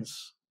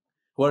renunciants,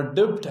 who are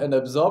dipped and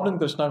absorbed in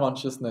Krishna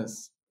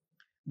consciousness,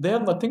 they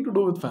have nothing to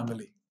do with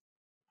family.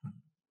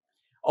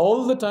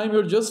 All the time,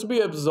 you'll just be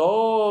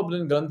absorbed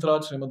in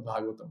Grantraj Srimad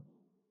Bhagavatam.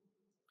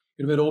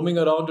 You'll be roaming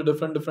around to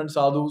different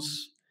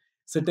sadhus,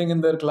 sitting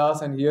in their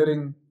class and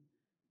hearing,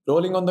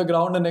 rolling on the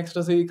ground in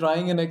ecstasy,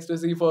 crying in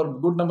ecstasy for a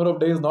good number of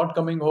days, not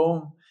coming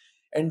home,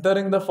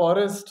 entering the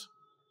forest,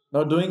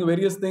 now doing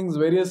various things,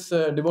 various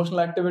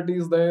devotional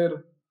activities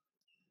there.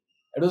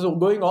 It was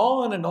going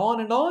on and on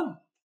and on.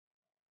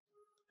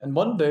 And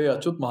one day,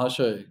 Achyut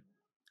Mahashaya,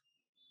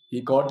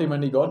 he caught him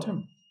and he got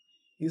him.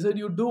 He said,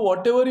 you do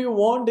whatever you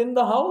want in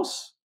the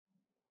house.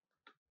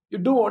 You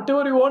do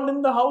whatever you want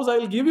in the house,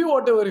 I'll give you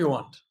whatever you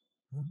want.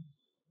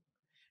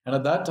 And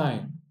at that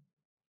time,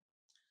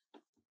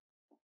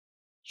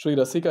 Sri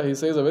Rasika, he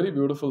says a very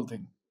beautiful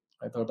thing.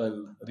 I thought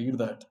I'll read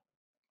that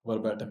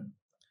verbatim.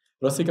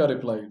 Rasika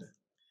replied,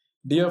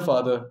 Dear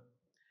father,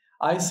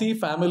 I see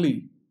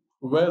family,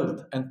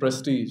 wealth and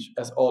prestige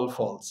as all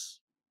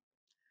false.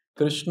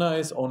 Krishna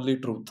is only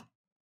truth.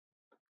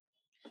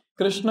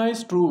 Krishna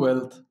is true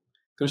wealth.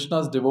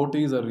 Krishna's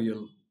devotees are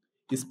real.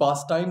 His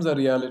pastimes are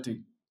reality.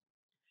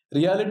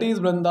 Reality is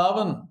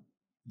Vrindavan,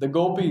 the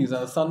gopis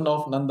and the son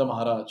of Nanda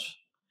Maharaj.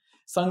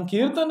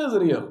 Sankirtan is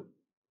real.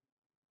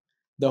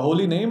 The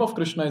holy name of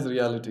Krishna is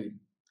reality.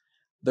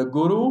 The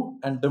Guru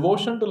and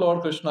devotion to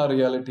Lord Krishna are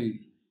reality.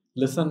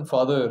 Listen,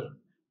 father,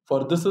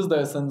 for this is the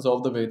essence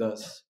of the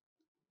Vedas.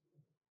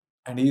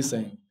 And he is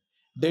saying,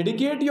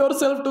 dedicate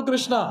yourself to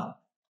Krishna.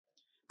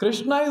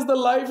 Krishna is the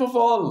life of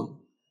all.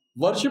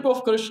 Worship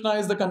of Krishna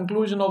is the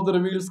conclusion of the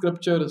revealed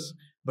scriptures.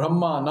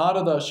 Brahma,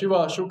 Narada,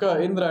 Shiva,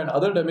 Shuka, Indra and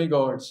other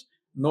demigods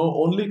know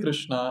only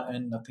Krishna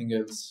and nothing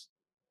else.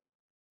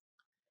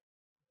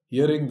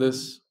 Hearing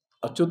this,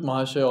 Achyut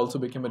Mahashaya also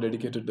became a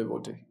dedicated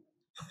devotee.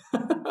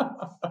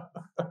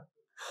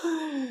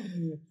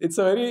 It's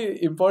a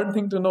very important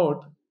thing to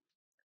note.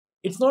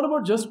 It's not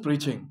about just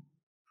preaching.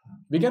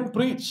 We can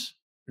preach,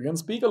 we can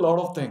speak a lot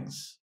of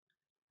things.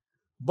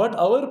 But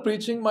our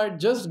preaching might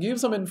just give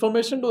some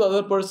information to the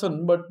other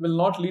person, but will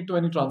not lead to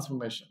any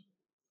transformation.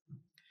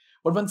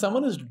 But when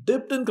someone is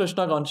dipped in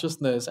Krishna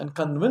consciousness and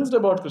convinced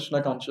about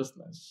Krishna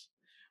consciousness,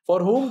 for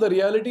whom the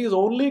reality is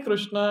only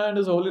Krishna and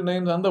his holy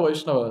names and the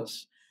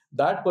Vaishnavas,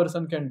 that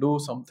person can do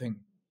something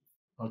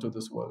to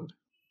this world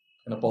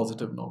in a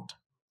positive note.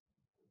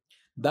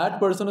 That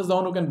person is the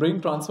one who can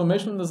bring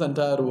transformation in this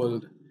entire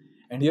world.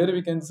 And here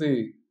we can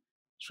see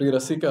Sri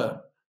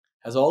Rasika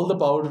has all the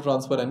power to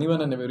transfer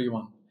anyone and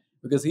everyone,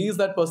 because he is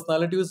that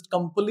personality who is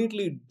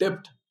completely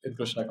dipped in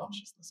Krishna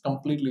consciousness,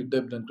 completely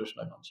dipped in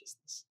Krishna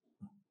consciousness.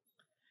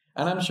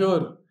 And I'm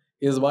sure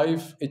his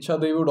wife Icha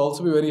Devi would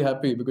also be very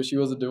happy, because she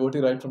was a devotee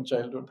right from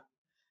childhood.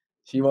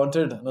 She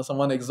wanted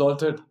someone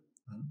exalted.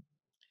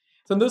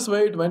 So in this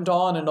way it went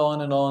on and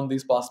on and on.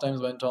 These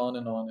pastimes went on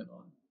and on and on.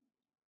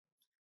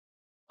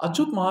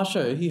 Achyut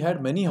Mahashaya, he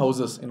had many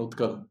houses in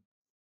Utkal,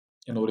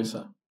 in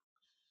Orissa.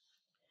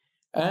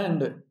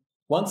 And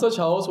one such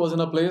house was in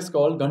a place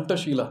called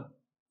Gantashila.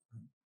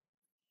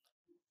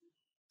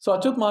 So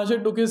Achyut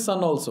Mahashaya took his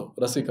son also,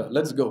 Rasika,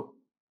 let's go.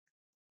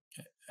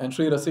 And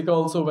Sri Rasika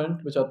also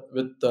went with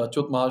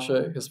Achyut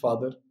Mahashaya, his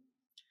father.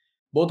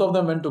 Both of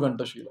them went to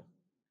Gantashila.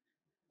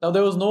 Now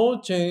there was no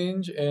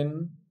change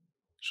in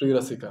Sri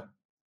Rasika.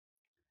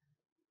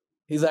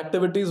 His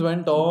activities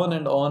went on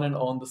and on and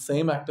on, the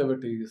same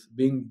activities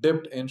being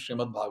dipped in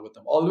Srimad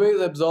Bhagavatam, always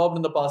absorbed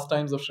in the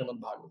pastimes of Srimad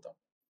Bhagavatam.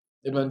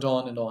 It went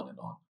on and on and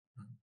on.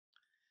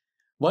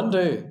 One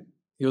day,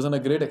 he was in a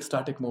great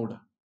ecstatic mood.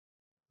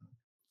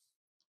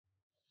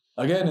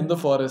 Again, in the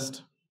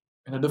forest,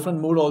 in a different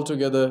mood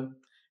altogether,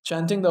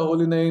 chanting the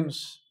holy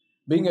names,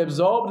 being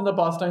absorbed in the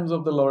pastimes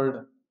of the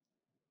Lord,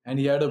 and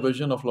he had a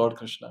vision of Lord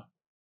Krishna.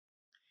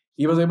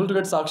 He was able to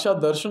get Sakshat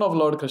Darshan of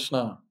Lord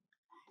Krishna.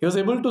 He was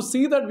able to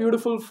see that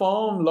beautiful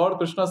form, Lord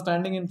Krishna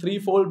standing in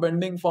threefold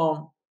bending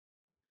form.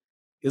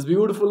 His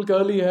beautiful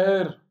curly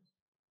hair,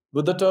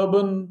 with the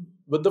turban,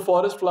 with the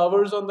forest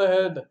flowers on the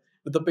head,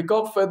 with the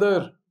peacock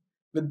feather,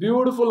 with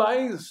beautiful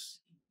eyes,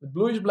 with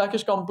bluish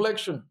blackish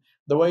complexion,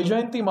 the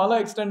Vaijayanti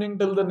mala extending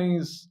till the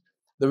knees,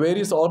 the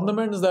various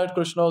ornaments that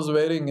Krishna was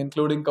wearing,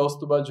 including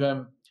Kaustuba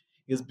gem,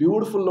 his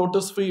beautiful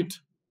lotus feet.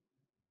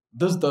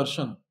 This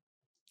darshan,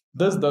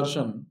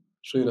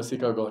 Sri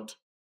Rasika got.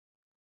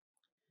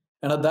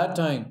 And at that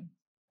time,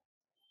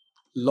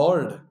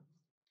 Lord,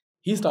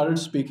 he started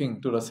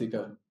speaking to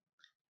Rasika.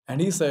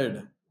 And he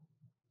said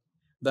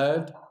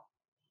that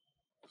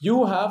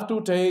you have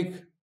to take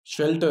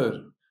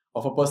shelter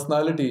of a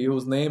personality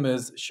whose name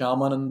is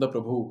Shyamananda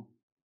Prabhu.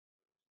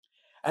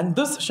 And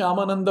this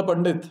Shyamananda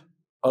Pandit,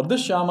 or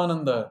this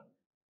Shyamananda,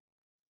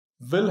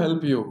 will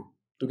help you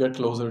to get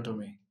closer to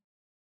me.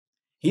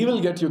 He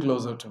will get you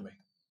closer to me.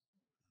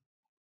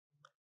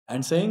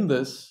 And saying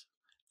this,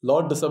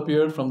 Lord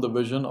disappeared from the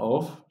vision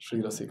of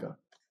Sri Rasika.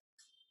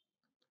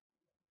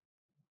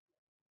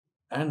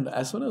 And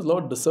as soon as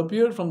Lord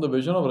disappeared from the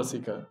vision of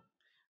Rasika,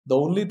 the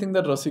only thing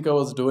that Rasika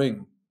was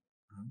doing,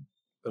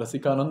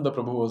 Rasikananda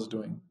Prabhu was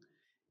doing,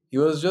 he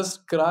was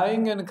just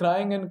crying and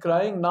crying and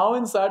crying, now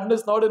in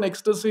sadness, not in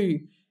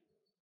ecstasy,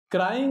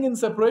 crying in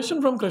separation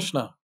from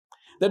Krishna.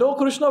 That, oh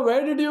Krishna,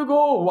 where did you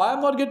go? Why am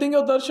I not getting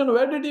your darshan?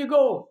 Where did you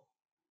go?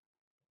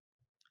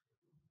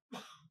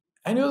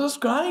 And he was just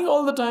crying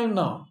all the time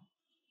now.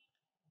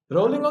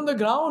 Rolling on the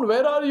ground,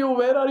 where are you?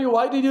 Where are you?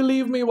 Why did you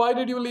leave me? Why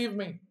did you leave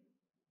me?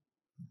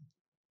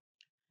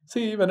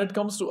 See, when it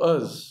comes to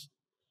us,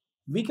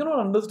 we cannot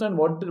understand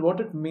what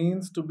it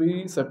means to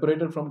be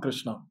separated from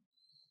Krishna.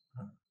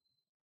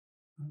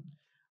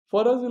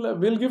 For us,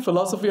 we'll give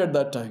philosophy at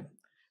that time.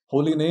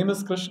 Holy name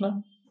is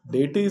Krishna,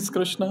 deity is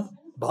Krishna,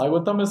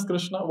 Bhagavatam is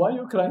Krishna. Why are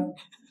you crying?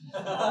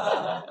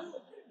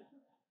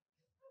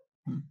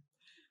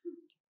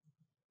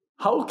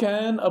 How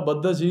can a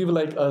Baddha Jeev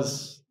like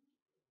us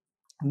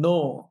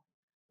know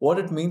what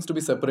it means to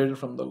be separated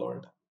from the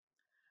Lord?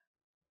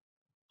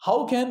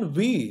 How can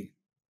we,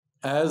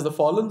 as the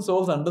fallen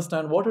souls,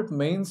 understand what it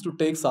means to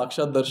take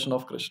Sakshat Darshan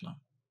of Krishna?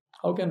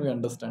 How can we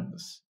understand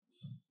this?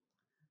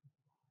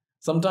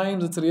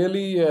 Sometimes it's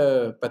really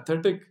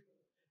pathetic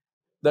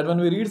that when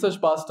we read such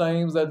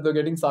pastimes that they're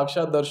getting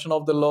Sakshat Darshan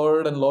of the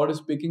Lord and Lord is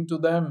speaking to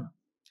them.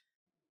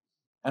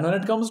 And when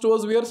it comes to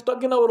us, we are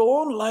stuck in our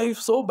own life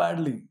so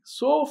badly,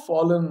 so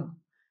fallen,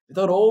 with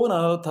our own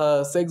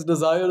anartha, sex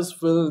desires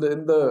filled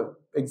in the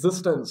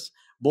existence,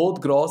 both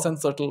gross and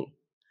subtle.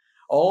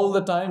 All the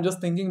time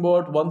just thinking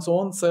about one's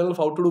own self,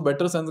 how to do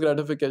better sense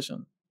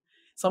gratification.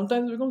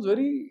 Sometimes it becomes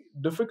very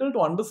difficult to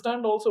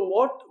understand also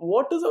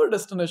what is our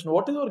destination,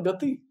 what is our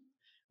gati,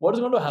 what is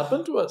going to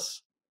happen to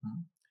us.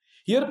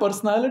 Here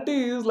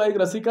personality is like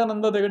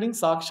Rasikananda, they're getting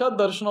Sakshat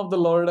Darshan of the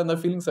Lord and they're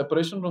feeling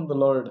separation from the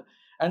Lord.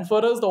 And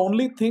for us, the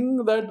only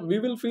thing that we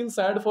will feel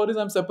sad for is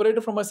I'm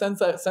separated from my sense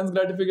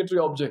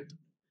gratificatory object.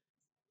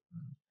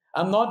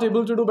 I'm not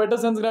able to do better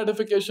sense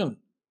gratification.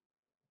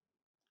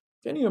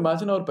 Can you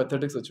imagine our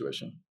pathetic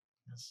situation?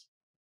 Yes.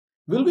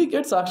 Will we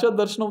get Sakshat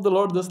Darshan of the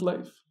Lord this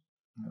life?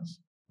 Yes.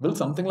 Will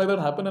something like that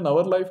happen in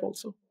our life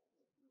also?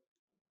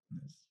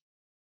 Yes.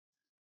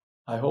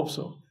 I hope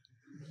so.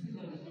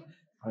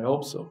 I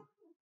hope so.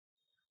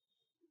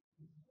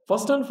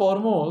 First and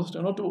foremost,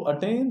 to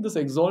attain this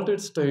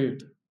exalted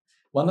state,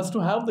 one has to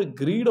have the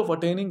greed of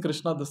attaining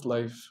Krishna this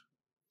life.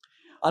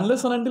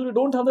 Unless and until we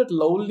don't have that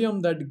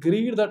laulyam, that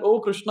greed, that, oh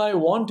Krishna, I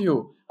want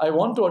you, I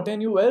want to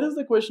attain you, where is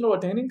the question of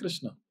attaining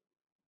Krishna?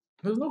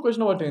 There is no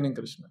question of attaining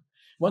Krishna.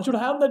 One should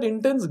have that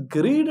intense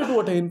greed to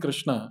attain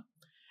Krishna.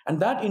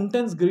 And that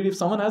intense greed, if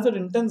someone has that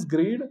intense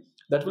greed,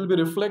 that will be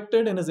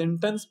reflected in his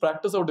intense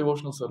practice of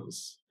devotional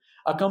service,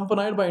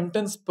 accompanied by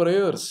intense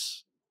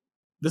prayers.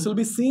 This will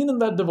be seen in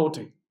that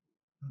devotee.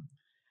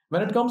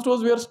 When it comes to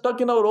us, we are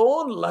stuck in our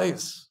own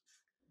lives.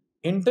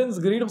 Intense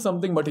greed of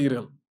something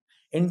material.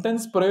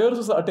 Intense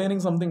prayers of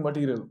attaining something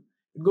material.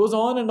 It goes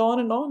on and on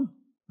and on.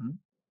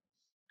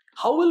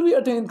 How will we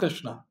attain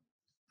Krishna?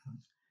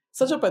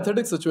 Such a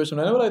pathetic situation.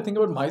 Whenever I think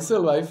about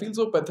myself, I feel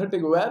so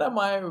pathetic. Where am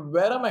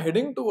I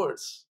heading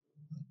towards?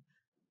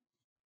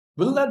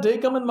 Will that day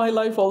come in my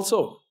life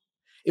also?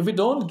 If we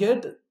don't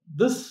get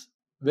this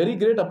very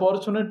great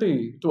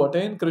opportunity to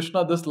attain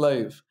Krishna this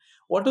life,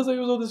 what is the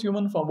use of this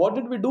human form? What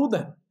did we do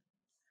then?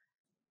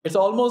 It's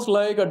almost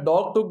like a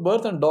dog took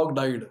birth and dog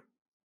died.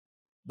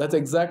 That's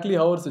exactly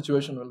how our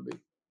situation will be.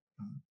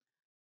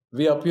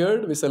 We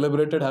appeared, we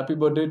celebrated happy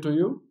birthday to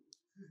you.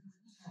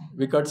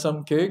 We cut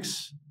some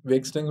cakes, we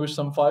extinguish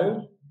some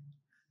fire,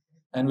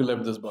 and we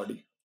left this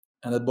body.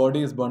 And that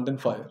body is burnt in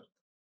fire.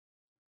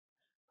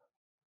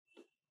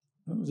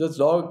 This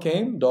dog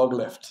came, dog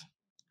left.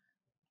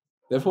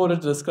 Therefore,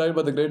 it's described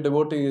by the great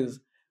devotees,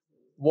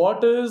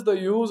 what is the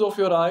use of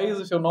your eyes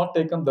if you have not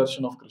taken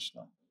darshan of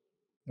Krishna?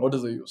 What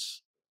is the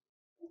use?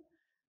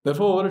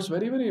 Therefore, it's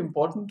very, very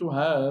important to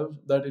have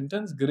that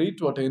intense greed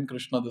to attain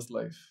Krishna this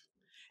life.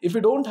 If we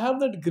don't have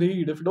that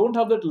greed, if we don't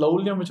have that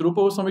laulyam which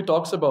Rupa Goswami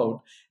talks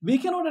about, we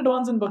cannot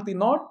advance in bhakti.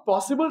 Not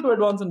possible to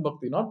advance in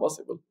bhakti. Not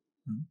possible.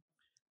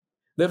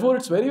 Therefore,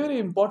 it's very, very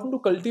important to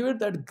cultivate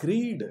that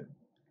greed.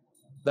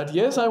 That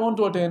yes, I want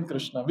to attain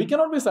Krishna. We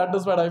cannot be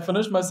satisfied. I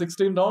finished my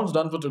 16 rounds,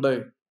 done for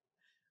today.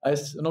 I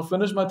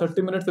finished my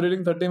 30 minutes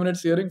reading, 30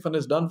 minutes hearing,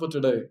 finished, done for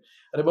today.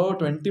 At about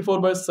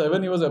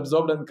 24/7, he was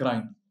absorbed and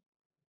crying.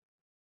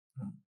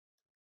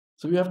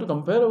 So we have to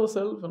compare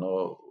ourselves,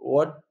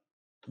 what,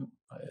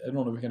 I don't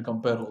know, we can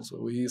compare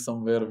also. We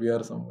somewhere, we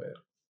are somewhere.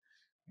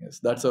 Yes,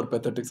 that's our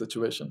pathetic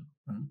situation.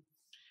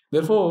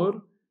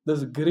 Therefore,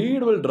 this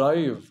greed will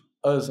drive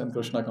us in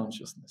Krishna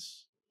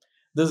consciousness.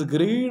 This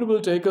greed will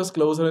take us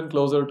closer and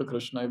closer to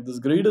Krishna. If this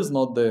greed is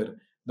not there,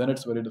 then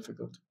it's very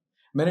difficult.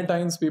 Many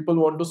times people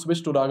want to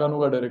switch to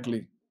Raganuga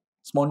directly.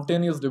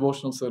 Spontaneous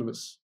devotional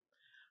service.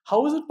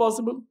 How is it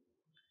possible?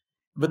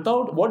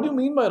 Without, what do you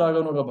mean by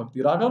Raganuga Bhakti?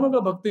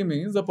 Raganuga Bhakti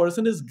means the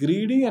person is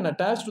greedy and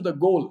attached to the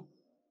goal.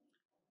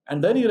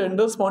 And then he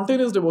renders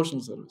spontaneous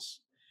devotional service.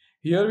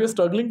 Here we are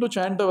struggling to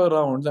chant our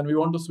rounds and we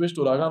want to switch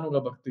to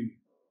Raganuga Bhakti.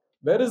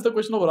 Where is the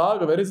question of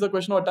Raga? Where is the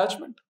question of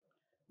attachment?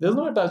 There's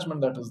no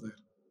attachment that is there.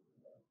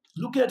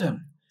 Look at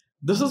him.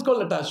 This is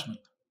called attachment.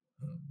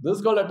 This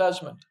is called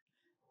attachment.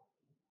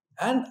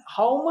 And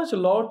how much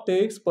Lord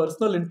takes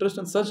personal interest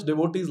in such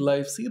devotees'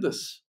 life. See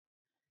this.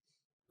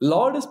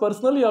 Lord is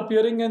personally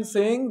appearing and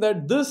saying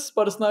that this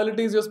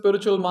personality is your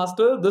spiritual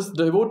master, this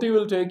devotee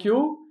will take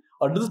you,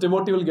 or this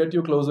devotee will get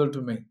you closer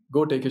to me.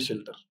 Go take a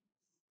shelter.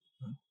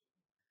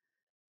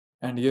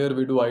 And here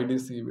we do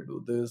IDC, we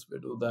do this, we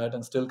do that,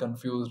 and still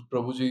confused.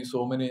 Prabhuji,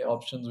 so many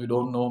options, we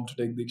don't know whom to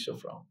take Diksha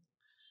from.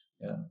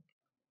 Yeah.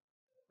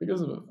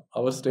 Because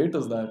our state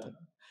is that.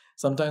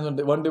 Sometimes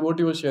when one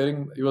devotee was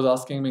sharing, he was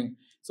asking me,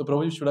 so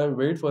Prabhuji, should I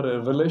wait for a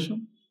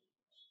revelation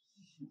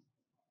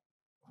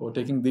for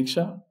taking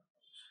Diksha?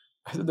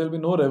 I said, there'll be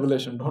no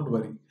revelation, don't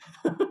worry.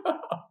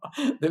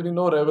 There'll be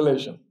no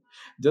revelation.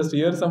 Just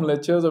hear some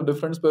lectures of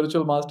different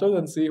spiritual masters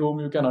and see whom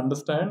you can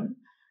understand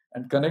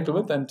and connect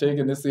with and take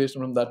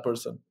initiation from that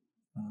person.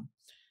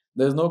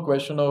 There's no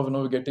question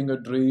of getting a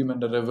dream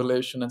and a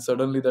revelation and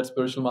suddenly that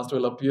spiritual master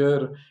will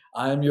appear.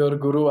 I am your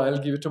guru, I'll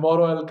give you,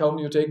 tomorrow I'll come,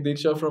 you take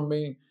Diksha from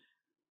me.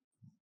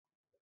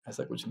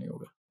 Aisa kuch nahi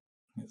hoga.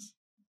 Yes.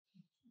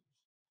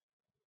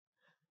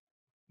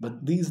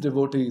 But these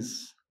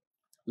devotees,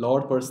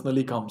 Lord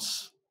personally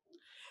comes.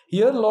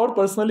 Here Lord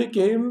personally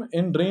came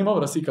in dream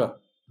of Rasika,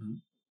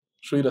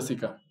 Sri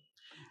Rasika.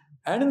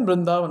 And in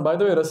Vrindavan, by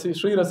the way,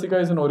 Sri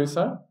Rasika is in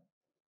Orissa.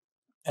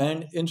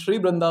 And in Sri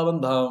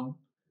Vrindavan Dham,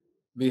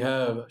 we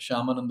have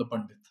Shyamananda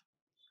Pandit.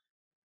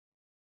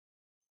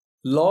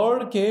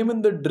 Lord came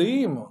in the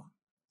dream,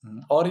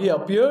 or he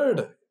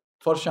appeared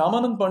for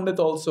Shyamananda Pandit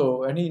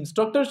also, and he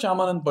instructed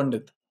Shyamananda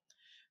Pandit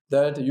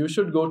that you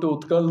should go to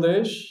Utkal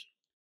Desh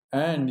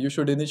and you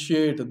should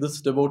initiate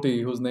this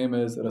devotee whose name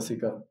is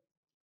Rasika,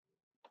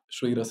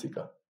 Sri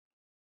Rasika.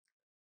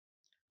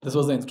 This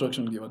was the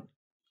instruction given.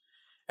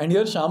 And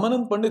here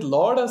Shyamananda Pandit,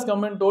 Lord has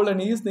come and told, and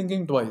he is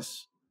thinking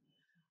twice.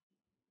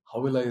 How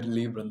will I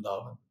leave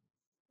Vrindavan?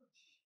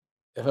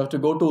 If I have to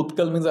go to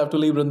Utkal, means I have to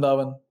leave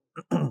Vrindavan.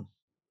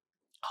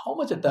 How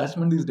much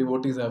attachment these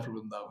devotees have to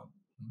Vrindavan?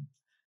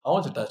 How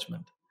much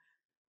attachment?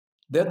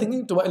 They are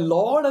thinking twice.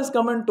 Lord has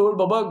come and told,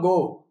 Baba,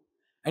 go.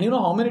 And you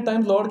know how many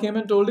times Lord came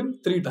and told him?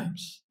 3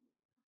 times.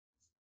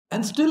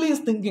 And still he is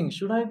thinking,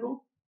 should I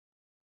go?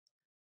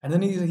 And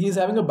then he is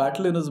having a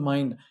battle in his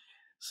mind.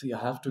 See, I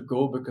have to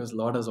go because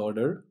Lord has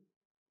ordered.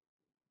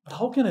 But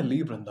how can I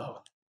leave Vrindavan?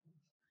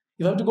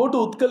 If I have to go to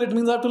Utkal, it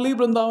means I have to leave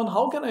Vrindavan.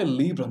 How can I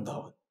leave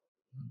Vrindavan?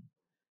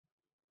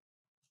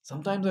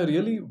 Sometimes I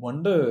really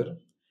wonder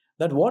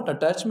that what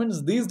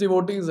attachments these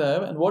devotees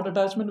have and what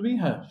attachment we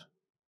have.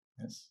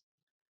 Yes.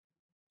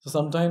 So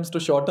sometimes to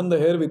shorten the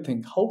hair, we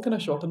think, how can I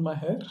shorten my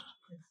hair?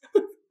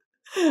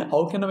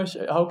 How can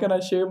I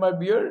shave my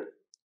beard?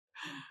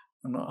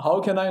 How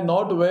can I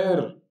not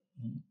wear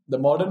the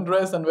modern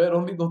dress and wear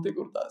only dhoti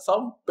kurta?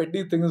 Some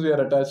petty things we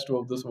are attached to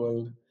of this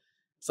world.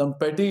 Some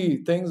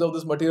petty things of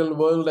this material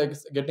world, like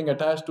getting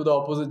attached to the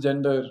opposite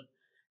gender,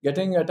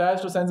 getting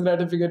attached to sense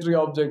gratificatory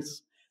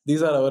objects.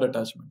 These are our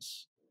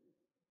attachments.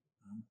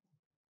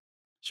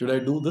 Should I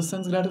do this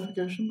sense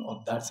gratification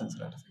or that sense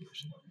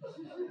gratification?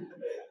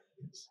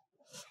 Yes.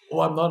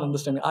 Oh, I'm not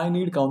understanding. I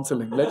need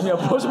counseling. Let me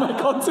approach my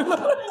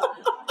counselor.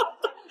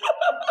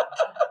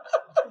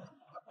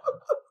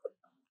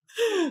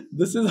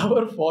 This is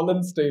our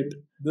fallen state.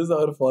 This is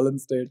our fallen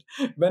state.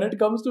 When it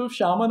comes to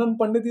Shyamananda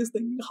Pandit, he is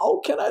thinking, how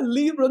can I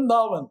leave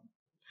Vrindavan?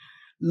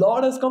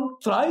 Lord has come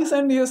thrice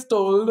and he has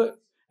told,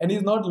 and he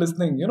is not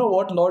listening. You know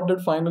what Lord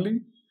did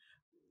finally?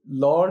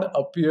 Lord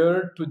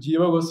appeared to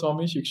Jiva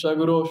Goswami, Shiksha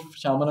Guru of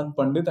Shyamanand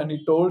Pandit, and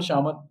he told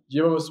Jiva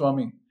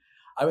Goswami,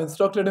 I've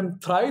instructed him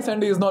thrice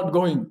and he is not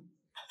going.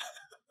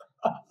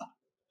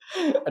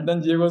 And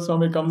then Jiva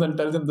Goswami comes and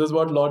tells him, this is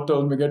what Lord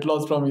told me, get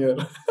lost from here.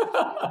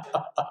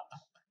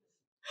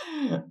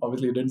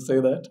 Obviously, he didn't say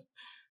that.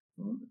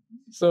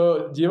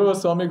 So Jiva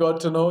Goswami got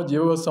to know,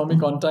 Jiva Goswami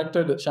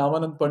contacted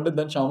Shyamanand Pandit,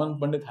 then Shyamanand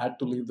Pandit had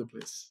to leave the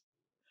place.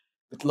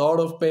 With a lot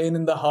of pain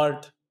in the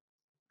heart,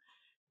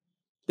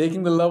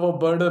 taking the love of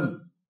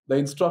burden, the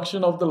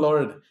instruction of the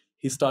Lord,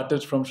 he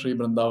started from Sri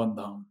Vrindavan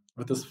Dham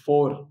with his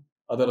 4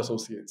 other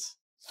associates.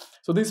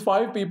 So these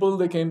 5 people,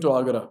 they came to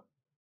Agra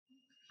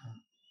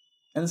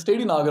and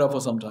stayed in Agra for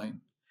some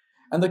time.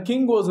 And the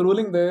king was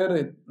ruling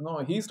there.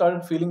 He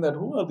started feeling that,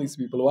 who are these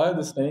people? Why are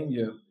they staying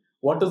here?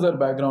 What is their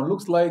background?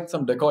 Looks like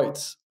some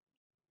dacoits.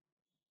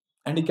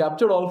 And he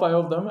captured all 5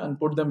 of them and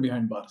put them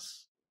behind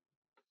bars.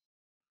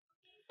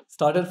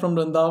 Started from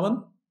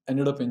Vrindavan,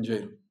 ended up in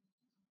jail.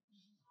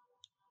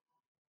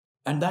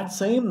 And that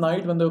same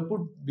night when they were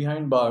put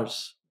behind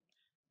bars,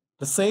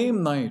 the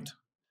same night,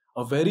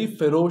 a very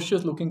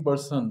ferocious looking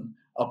person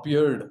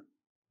appeared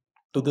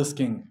to this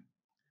king.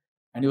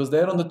 And he was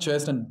there on the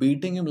chest and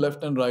beating him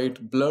left and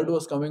right. Blood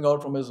was coming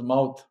out from his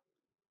mouth,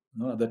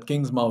 that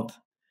king's mouth.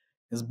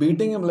 He's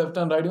beating him left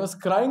and right. He was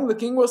crying. The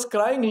king was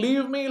crying,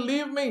 leave me,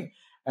 leave me.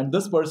 And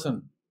this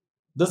person,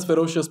 this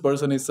ferocious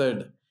person, he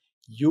said,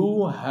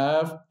 you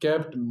have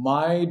kept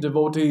my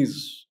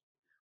devotees,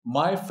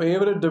 my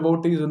favorite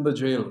devotees in the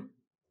jail.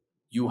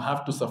 You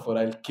have to suffer.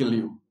 I'll kill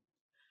you.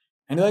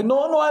 And he's like,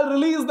 no, I'll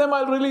release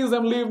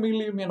them, leave me,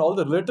 leave me. And all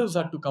the relatives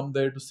had to come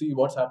there to see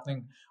what's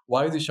happening.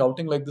 Why is he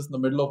shouting like this in the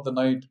middle of the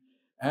night?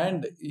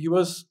 And he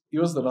was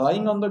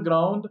lying on the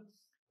ground.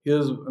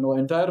 His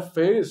entire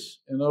face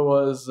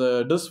was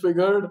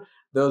disfigured.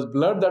 There was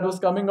blood that was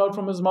coming out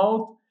from his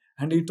mouth.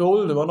 And he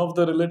told one of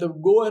the relatives,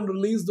 go and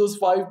release those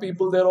 5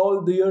 people. They're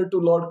all dear to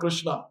Lord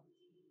Krishna.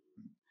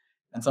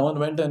 And someone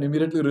went and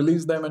immediately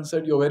released them and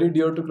said, you're very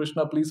dear to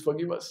Krishna, please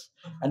forgive us.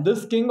 And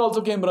this king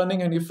also came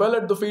running and he fell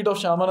at the feet of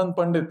Shyamanand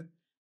Pandit.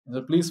 He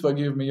said, please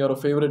forgive me, you're a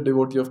favorite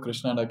devotee of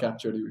Krishna and I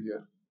captured you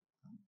here.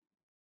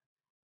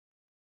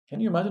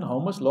 Can you imagine how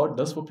much Lord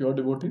does for pure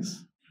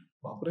devotees?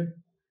 Bapre.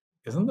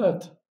 Isn't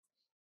that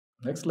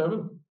next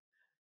level?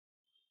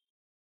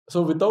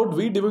 So without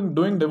we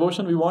doing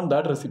devotion, we want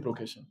that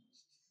reciprocation.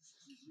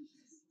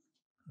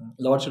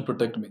 Lord should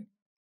protect me.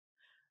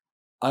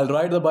 I'll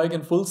ride the bike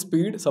in full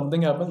speed.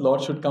 Something happens,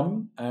 Lord should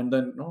come and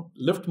then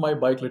lift my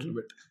bike a little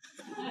bit.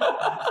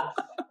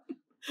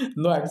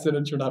 No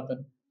accident should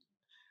happen.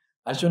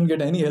 I shouldn't get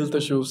any health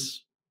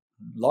issues.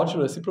 Lord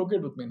should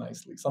reciprocate with me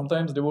nicely.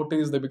 Sometimes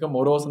devotees, they become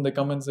morose and they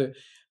come and say,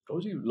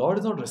 Prabhuji, Lord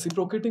is not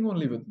reciprocating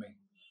only with me.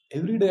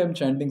 Every day I'm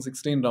chanting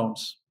 16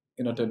 rounds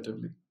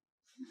inattentively.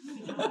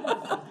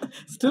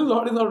 Still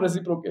Lord is not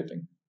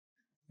reciprocating.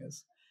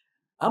 Yes.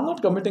 I'm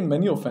not committing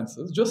many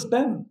offenses, just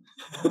 10.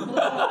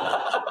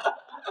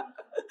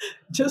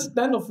 Just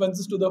 10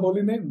 offenses to the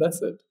holy name,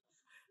 that's it.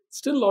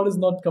 Still Lord is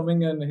not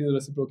coming and He's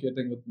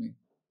reciprocating with me.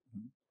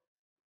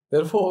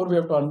 Therefore, we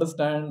have to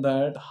understand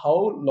that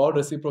how Lord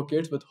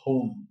reciprocates with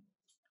whom.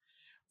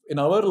 In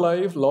our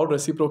life, Lord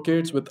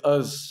reciprocates with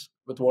us,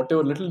 with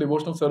whatever little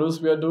devotional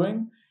service we are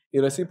doing. He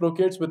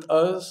reciprocates with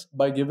us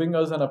by giving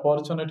us an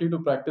opportunity to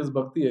practice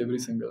bhakti every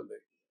single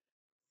day.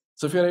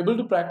 So if you are able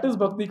to practice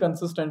bhakti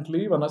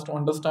consistently, one has to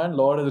understand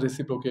Lord has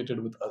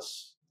reciprocated with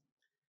us.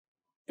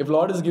 If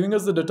Lord is giving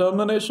us the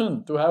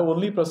determination to have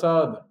only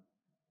prasad,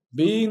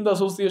 be in the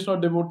association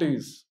of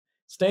devotees,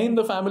 stay in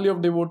the family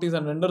of devotees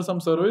and render some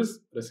service,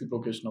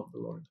 reciprocation of the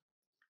Lord.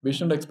 We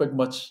shouldn't expect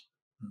much.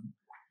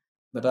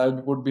 That I'll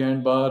be put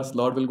behind bars,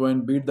 Lord will go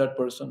and beat that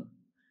person.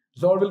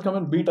 Lord will come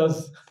and beat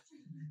us.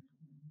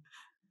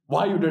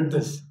 Why you did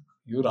this?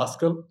 You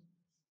rascal.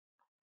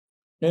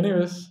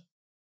 Anyways,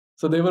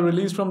 so they were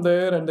released from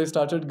there and they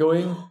started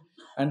going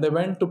and they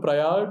went to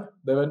Prayag,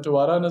 they went to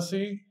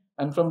Varanasi,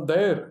 and from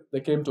there they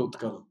came to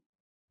Utkal.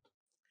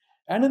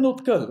 And in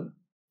Utkal,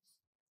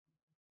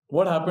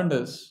 what happened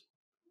is,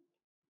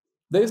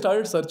 they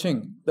started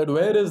searching that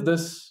where is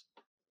this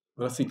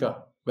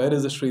Rasika? Where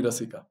is the Sri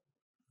Rasika?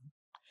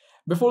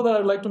 Before that, I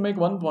would like to make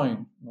one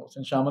point.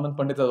 Since Shyamanand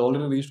Pandit has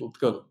already reached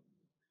Utkal,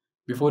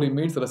 before he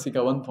meets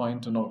Rasika, one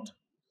point to note.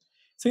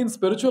 See, in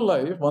spiritual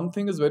life, one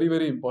thing is very,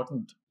 very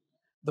important.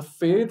 The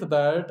faith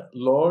that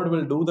Lord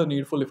will do the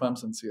needful if I'm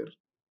sincere.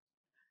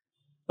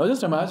 Now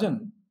just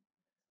imagine,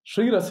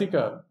 Sri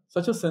Rasika,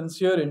 such a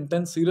sincere,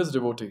 intense, serious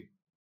devotee.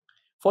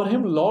 For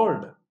him,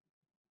 Lord,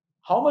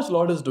 how much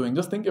Lord is doing?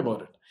 Just think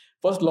about it.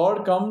 First,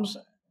 Lord comes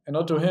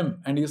to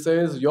him and he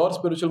says, your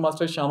spiritual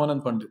master is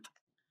Shyamanand Pandit.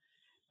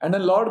 And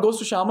then Lord goes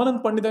to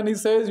Shyamanand Pandit and he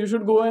says, you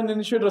should go and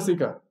initiate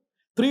Rasika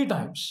 3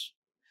 times.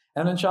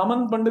 And when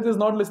Shyamanand Pandit is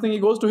not listening, he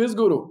goes to his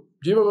guru,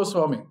 Jiva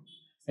Goswami.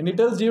 And he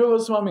tells Jiva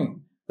Goswami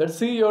that,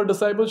 see, your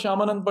disciple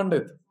Shyamanand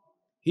Pandit,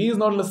 he is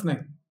not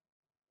listening.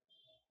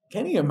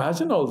 Can you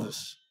imagine all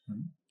this?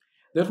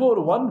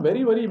 Therefore, one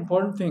very, very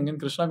important thing in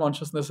Krishna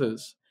consciousness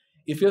is,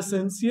 if you're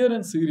sincere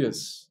and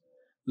serious,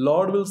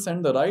 Lord will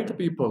send the right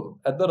people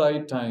at the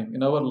right time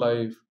in our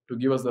life to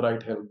give us the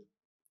right help.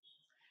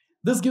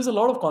 This gives a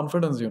lot of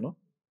confidence,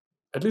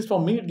 At least for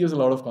me, it gives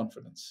a lot of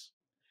confidence.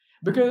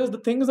 Because the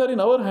things are in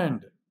our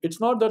hand. It's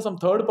not that some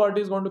third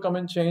party is going to come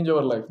and change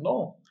our life.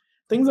 No.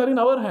 Things are in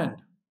our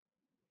hand.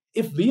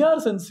 If we are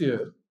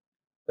sincere,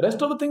 the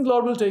rest of the things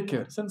Lord will take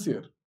care.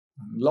 Sincere.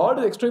 Lord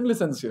is extremely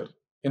sincere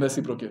in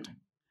reciprocating.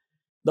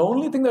 The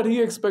only thing that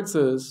He expects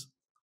is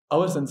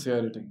our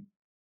sincerity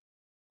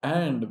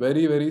and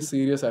very, very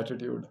serious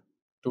attitude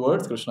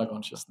towards Krishna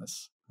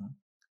consciousness.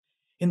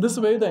 In this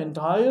way, the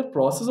entire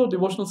process of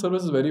devotional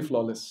service is very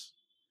flawless.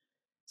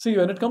 See,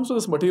 when it comes to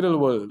this material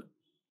world,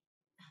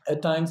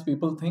 at times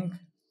people think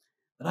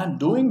that I'm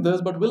doing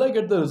this, but will I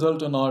get the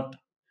result or not?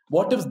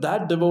 What if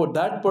that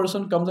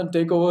person comes and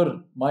take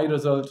over my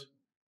result?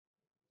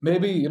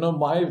 Maybe,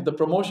 the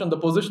promotion, the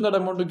position that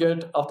I'm going to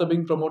get after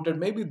being promoted,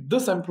 maybe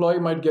this employee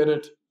might get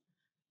it.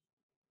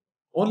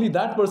 Only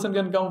that person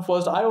can come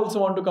first. I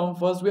also want to come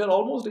first. We are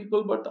almost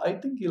equal, but I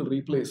think he'll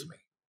replace me.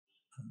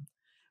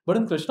 But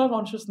in Krishna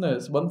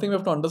consciousness, one thing we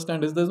have to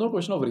understand is there's no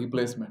question of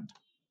replacement.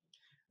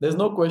 There's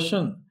no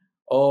question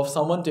of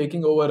someone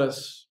taking over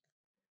us.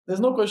 There's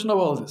no question of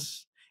all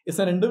this. It's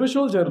an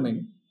individual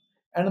journey.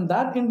 And in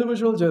that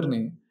individual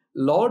journey,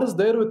 Lord is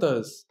there with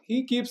us.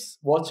 He keeps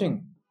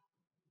watching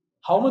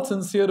how much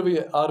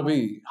sincere are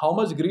we, how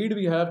much greed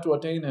we have to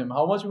attain Him,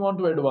 how much we want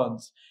to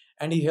advance.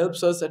 And He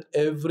helps us at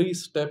every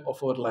step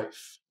of our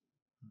life.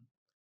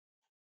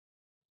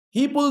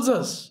 He pulls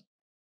us.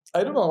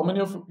 I don't know how many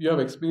of you have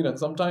experienced.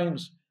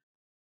 Sometimes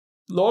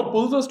Lord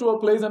pulls us to a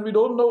place and we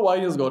don't know why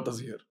He has got us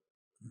here.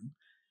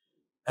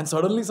 And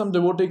suddenly some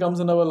devotee comes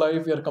in our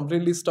life, we are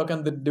completely stuck,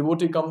 and the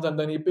devotee comes and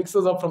then he picks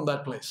us up from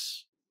that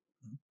place.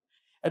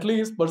 At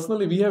least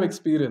personally, we have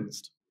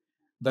experienced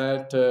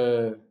that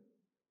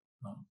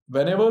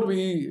whenever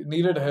we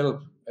needed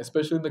help,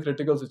 especially in the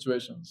critical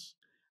situations,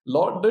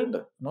 Lord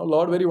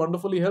very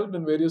wonderfully helped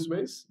in various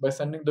ways by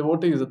sending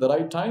devotees at the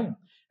right time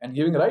and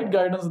giving right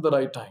guidance at the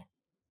right time.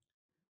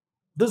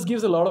 This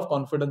gives a lot of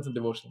confidence in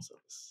devotional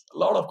service, a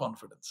lot of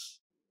confidence.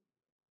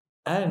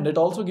 And it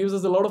also gives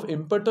us a lot of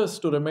impetus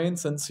to remain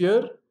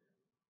sincere,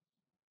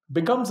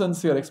 become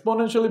sincere,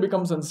 exponentially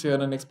become sincere,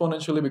 and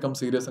exponentially become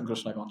serious in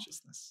Krishna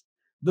consciousness.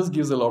 This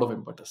gives a lot of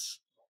impetus.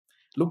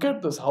 Look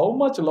at this, how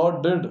much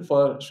Lord did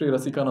for Sri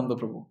Rasikananda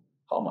Prabhu.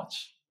 How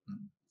much?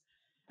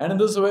 And in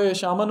this way,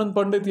 Shyamanand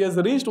Pandit, he has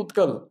reached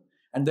Utkal,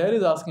 and there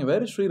he's asking,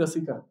 where is Sri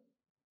Rasika?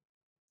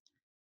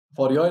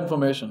 For your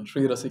information,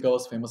 Sri Rasika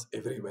was famous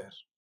everywhere.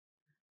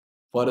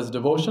 For his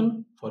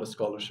devotion, for his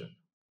scholarship.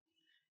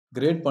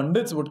 Great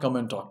Pandits would come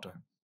and talk to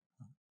him.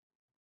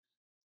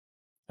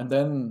 And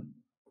then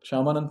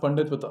Shyamanand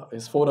Pandit with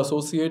his 4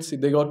 associates,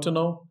 they got to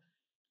know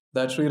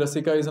that Sri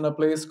Rasika is in a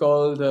place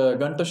called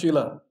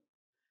Gantashila.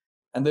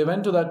 And they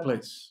went to that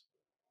place.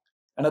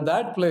 And at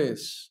that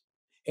place,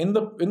 in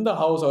the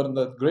house or in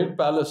the great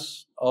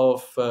palace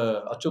of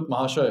Achyut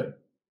Mahashay,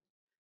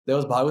 there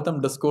was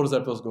Bhagavatam discourse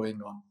that was going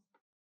on.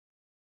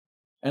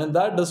 And in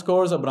that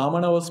discourse, a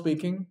Brahmana was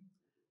speaking,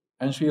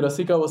 and Sri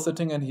Rasika was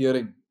sitting and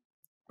hearing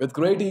with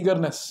great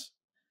eagerness.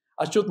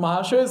 Achyut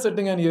Mahashay is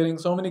sitting and hearing.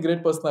 So many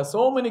great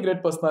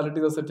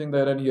personalities are sitting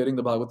there and hearing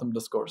the Bhagavatam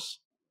discourse.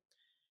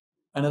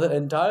 And in the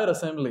entire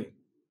assembly,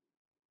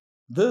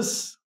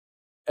 this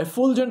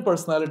effulgent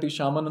personality,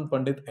 Shyamanand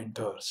Pandit,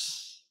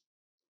 enters.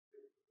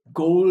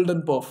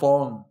 Golden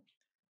perform,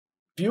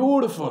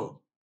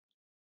 beautiful.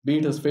 Be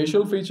it his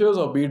facial features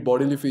or be it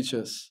bodily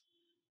features.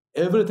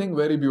 Everything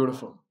very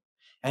beautiful.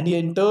 And he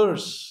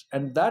enters.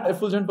 And that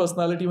effulgent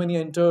personality, when he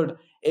entered,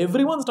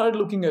 everyone started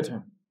looking at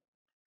him.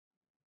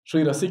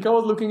 Sri Rasika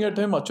was looking at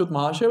him, Achyut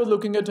Mahashay was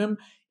looking at him.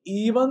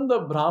 Even the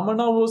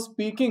Brahmana was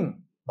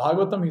speaking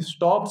Bhagavatam, he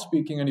stopped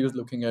speaking and he was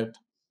looking at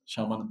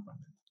Shyamanand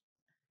Pandit.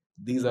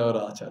 These are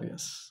our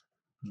acharyas.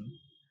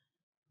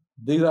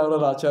 These are the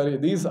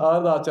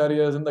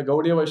acharyas in the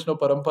Gaudiya Vaishnava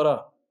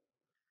Parampara.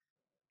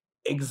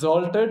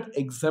 Exalted,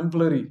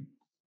 exemplary,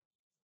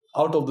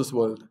 out of this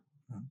world.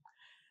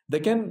 They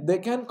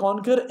can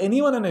conquer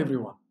anyone and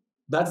everyone.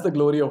 That's the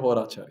glory of our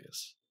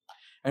acharyas.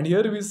 And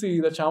here we see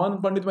that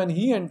Shyamanand Pandit, when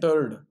he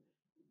entered,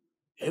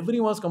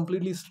 everyone was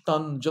completely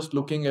stunned just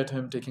looking at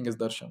him, taking his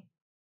darshan.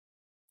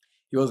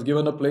 He was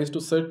given a place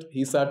to sit.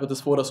 He sat with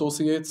his 4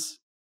 associates.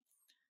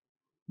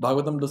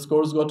 Bhagavatam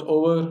discourse got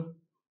over.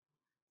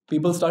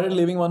 People started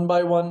leaving one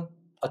by one.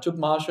 Achyut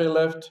Mahashay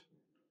left.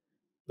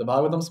 The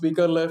Bhagavatam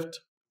speaker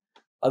left.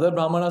 Other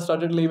Brahmanas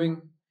started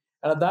leaving.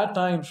 And at that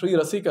time, Sri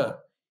Rasika,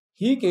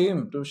 he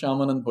came to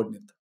Shyamanand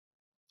Pandit.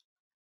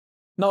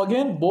 Now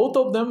again, both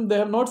of them, they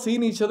have not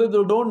seen each other.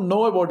 They don't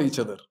know about each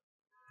other.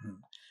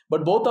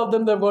 But both of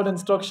them, they've got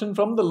instruction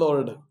from the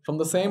Lord, from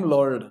the same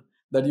Lord,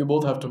 that you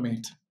both have to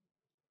meet.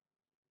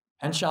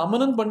 And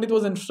Shyamanand Pandit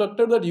was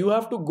instructed that you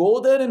have to go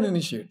there and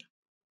initiate.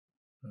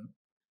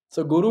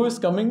 So Guru is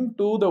coming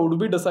to the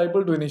would-be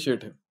disciple to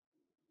initiate him.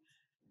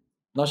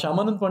 Now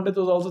Shyamanand Pandit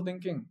was also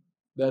thinking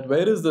that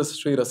where is this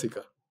Sri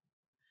Rasika?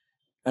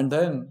 And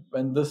then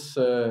when this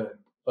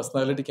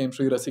personality came,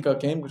 Sri Rasika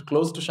came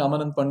close to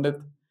Shyamanand Pandit,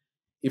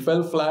 He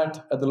fell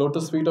flat at the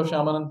lotus feet of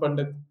Shyamanand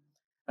Pandit.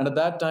 And at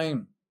that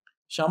time,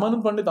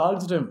 Shyamanand Pandit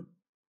asked him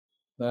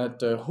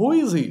that, who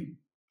is he?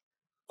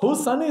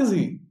 Whose son is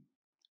he?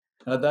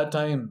 And at that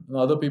time,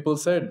 other people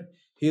said,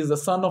 he is the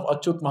son of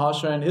Achyut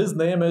Mahashaya and his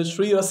name is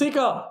Sri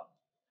Rasika.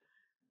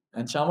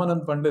 And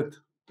Shyamanand Pandit,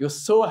 he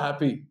was so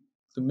happy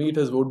to meet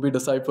his would-be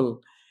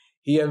disciple.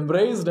 He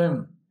embraced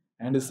him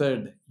and he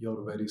said,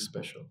 you're very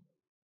special.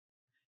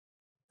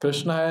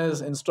 Krishna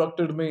has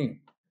instructed me.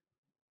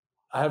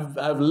 I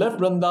have left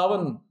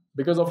Vrindavan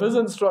because of his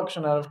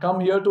instruction. I have come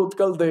here to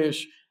Utkal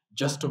Desh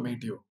just to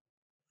meet you.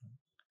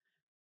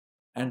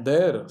 And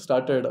there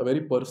started a very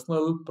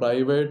personal,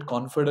 private,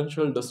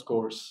 confidential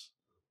discourse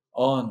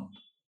on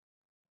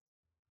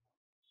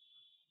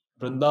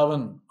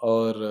Vrindavan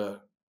or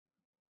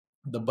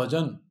the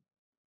bhajan,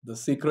 the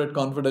secret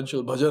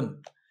confidential bhajan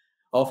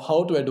of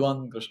how to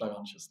advance Krishna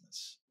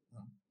consciousness.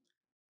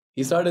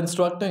 He started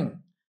instructing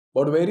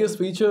about various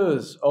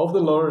features of the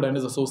Lord and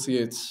his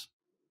associates,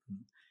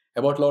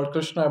 about Lord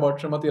Krishna, about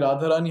Srimati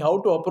Radharani, how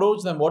to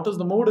approach them, what is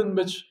the mood in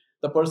which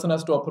the person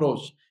has to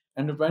approach.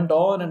 And it went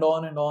on and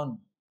on and on.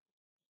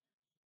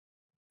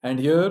 And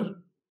here,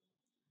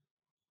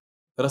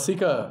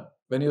 Rasika,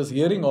 when he was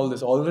hearing all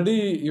this,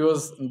 already he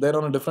was there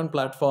on a different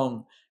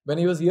platform. When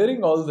he was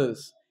hearing all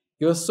this,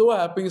 he was so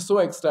happy, so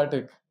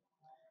ecstatic.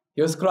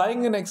 He was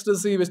crying in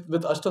ecstasy with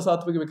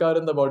Ashtasattvic Vikar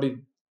in the body.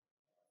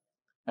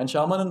 And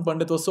Shyamanand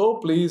Pandit was so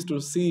pleased to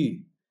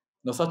see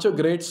such a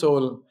great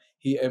soul.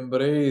 He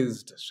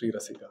embraced Sri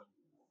Rasika.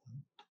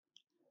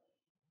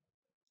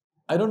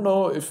 I don't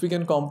know if we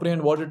can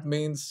comprehend what it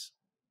means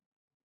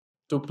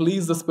to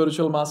please the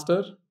spiritual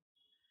master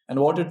and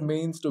what it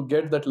means to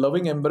get that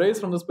loving embrace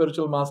from the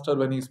spiritual master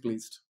when he's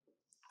pleased.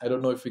 I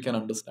don't know if we can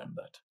understand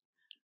that.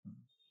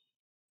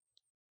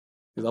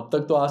 Because अब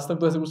तक तो आज तक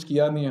तो ऐसे कुछ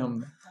किया नहीं है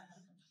हमने.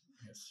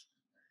 Yes.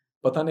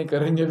 पता नहीं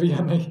करेंगे भी या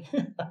नहीं.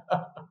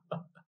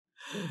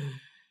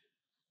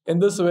 In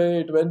this way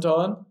it went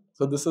on.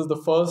 So this is the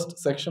first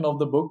section of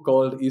the book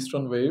called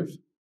Eastern Wave.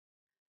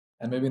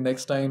 And maybe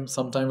next time,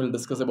 sometime we'll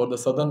discuss about the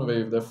Southern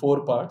Wave. There are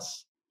 4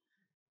 parts.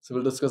 So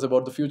we'll discuss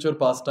about the future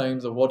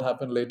pastimes of what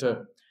happened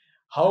later.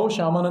 How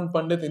Shyamanand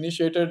Pandit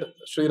initiated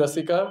Sri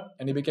Rasika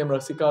and he became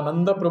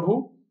Rasikananda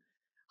Prabhu.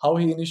 How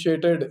he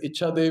initiated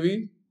Icha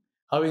Devi.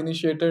 How he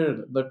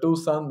initiated the 2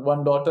 sons,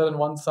 1 daughter and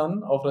 1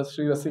 son of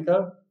Sri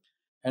Rasika.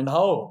 And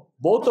how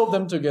both of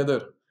them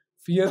together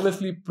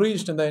fearlessly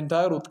preached in the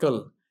entire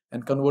Utkal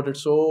and converted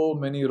so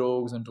many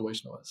rogues into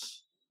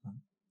Vaishnavas.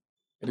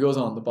 It goes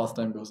on, the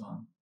pastime goes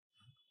on.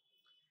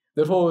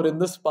 Therefore, in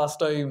this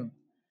pastime,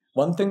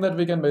 one thing that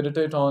we can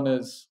meditate on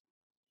is,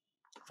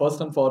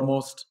 first and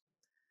foremost,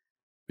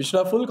 we should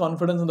have full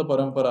confidence in the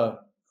parampara,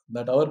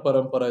 that our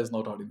parampara is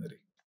not ordinary.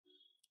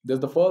 There's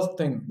the first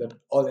thing that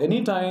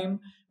any time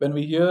when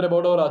we hear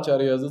about our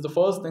acharyas, this is the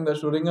first thing that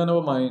should ring in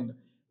our mind,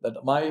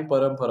 that my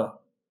parampara,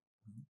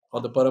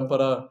 or the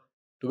parampara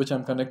to which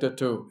I'm connected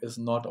to, is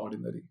not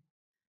ordinary,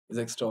 is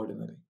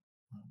extraordinary.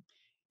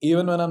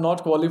 Even when I'm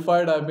not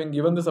qualified, I've been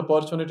given this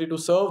opportunity to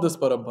serve this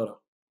parampara.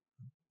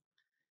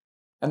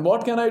 And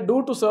what can I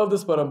do to serve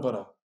this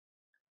parampara?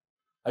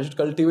 I should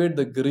cultivate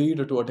the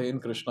greed to attain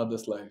Krishna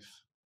this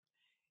life.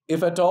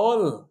 If at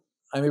all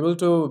I'm able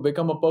to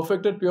become a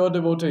perfected pure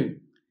devotee,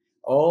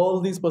 all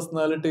these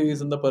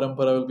personalities in the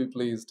parampara will be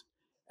pleased.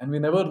 And we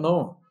never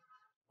know.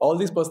 All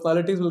these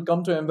personalities will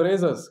come to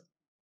embrace us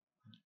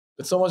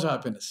with so much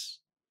happiness.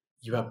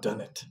 You have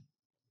done it.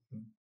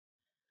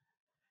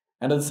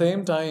 And at the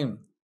same time,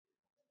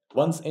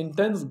 one's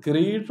intense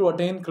greed to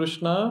attain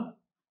Krishna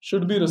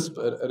should be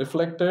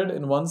reflected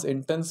in one's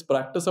intense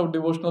practice of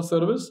devotional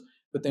service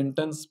with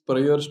intense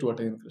prayers to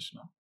attain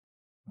Krishna.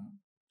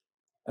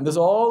 And this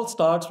all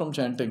starts from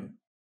chanting.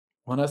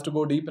 One has to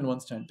go deep in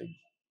one's chanting.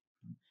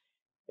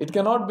 It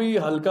cannot be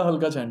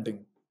halka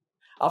chanting.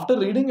 After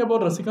reading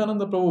about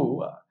Rasikananda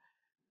Prabhu,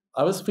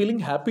 I was feeling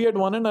happy at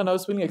one end and I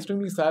was feeling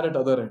extremely sad at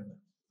other end.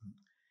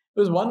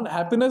 Because one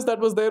happiness that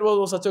was there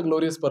was such a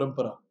glorious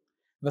parampara.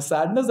 The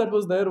sadness that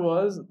was there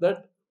was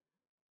that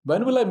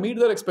when will I meet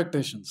their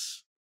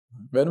expectations?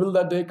 When will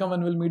that day come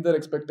and we'll meet their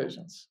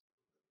expectations?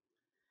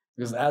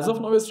 Because as of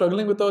now, we're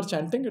struggling with our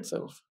chanting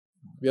itself.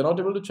 We are not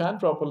able to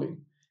chant properly.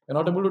 We're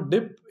not able to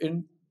dip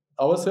in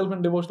ourselves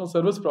in devotional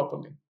service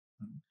properly.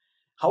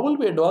 How will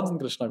we advance in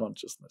Krishna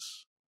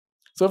consciousness?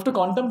 So we have to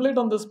contemplate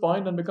on this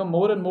point and become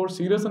more and more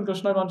serious in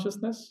Krishna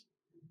consciousness.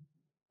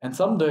 And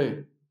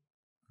someday,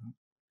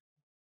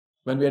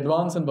 when we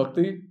advance in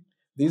bhakti,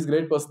 these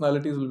great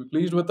personalities will be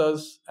pleased with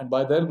us, and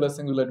by their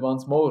blessing we'll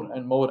advance more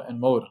and more and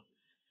more.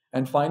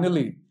 And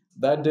finally,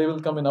 that day will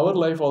come in our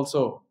life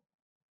also,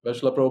 where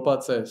Srila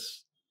Prabhupada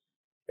says,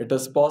 it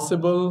is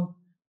possible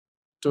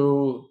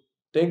to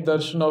take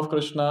darshan of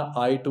Krishna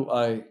eye to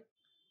eye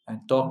and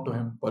talk to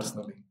him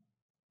personally.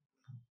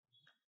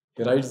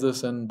 He writes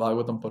this in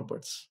Bhagavatam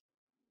purports.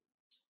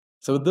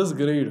 So with this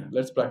greed,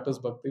 let's practice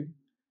bhakti.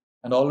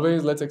 And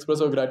always let's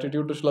express our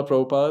gratitude to Srila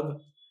Prabhupada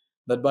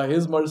that by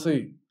his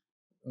mercy,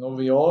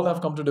 we all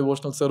have come to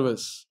devotional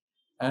service.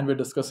 And we're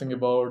discussing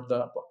about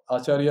the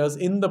acharyas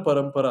in the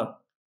parampara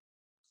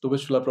to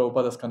which Srila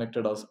Prabhupada has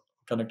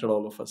connected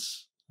all of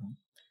us.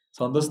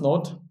 So on this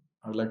note,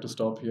 I would like to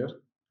stop here.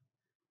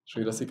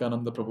 Shri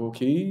Rasikananda Prabhu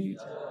ki,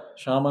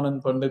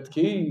 Shamanand Pandit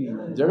ki,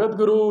 Jagat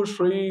Guru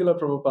Srila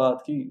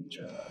Prabhupada ki.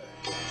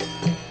 Jai.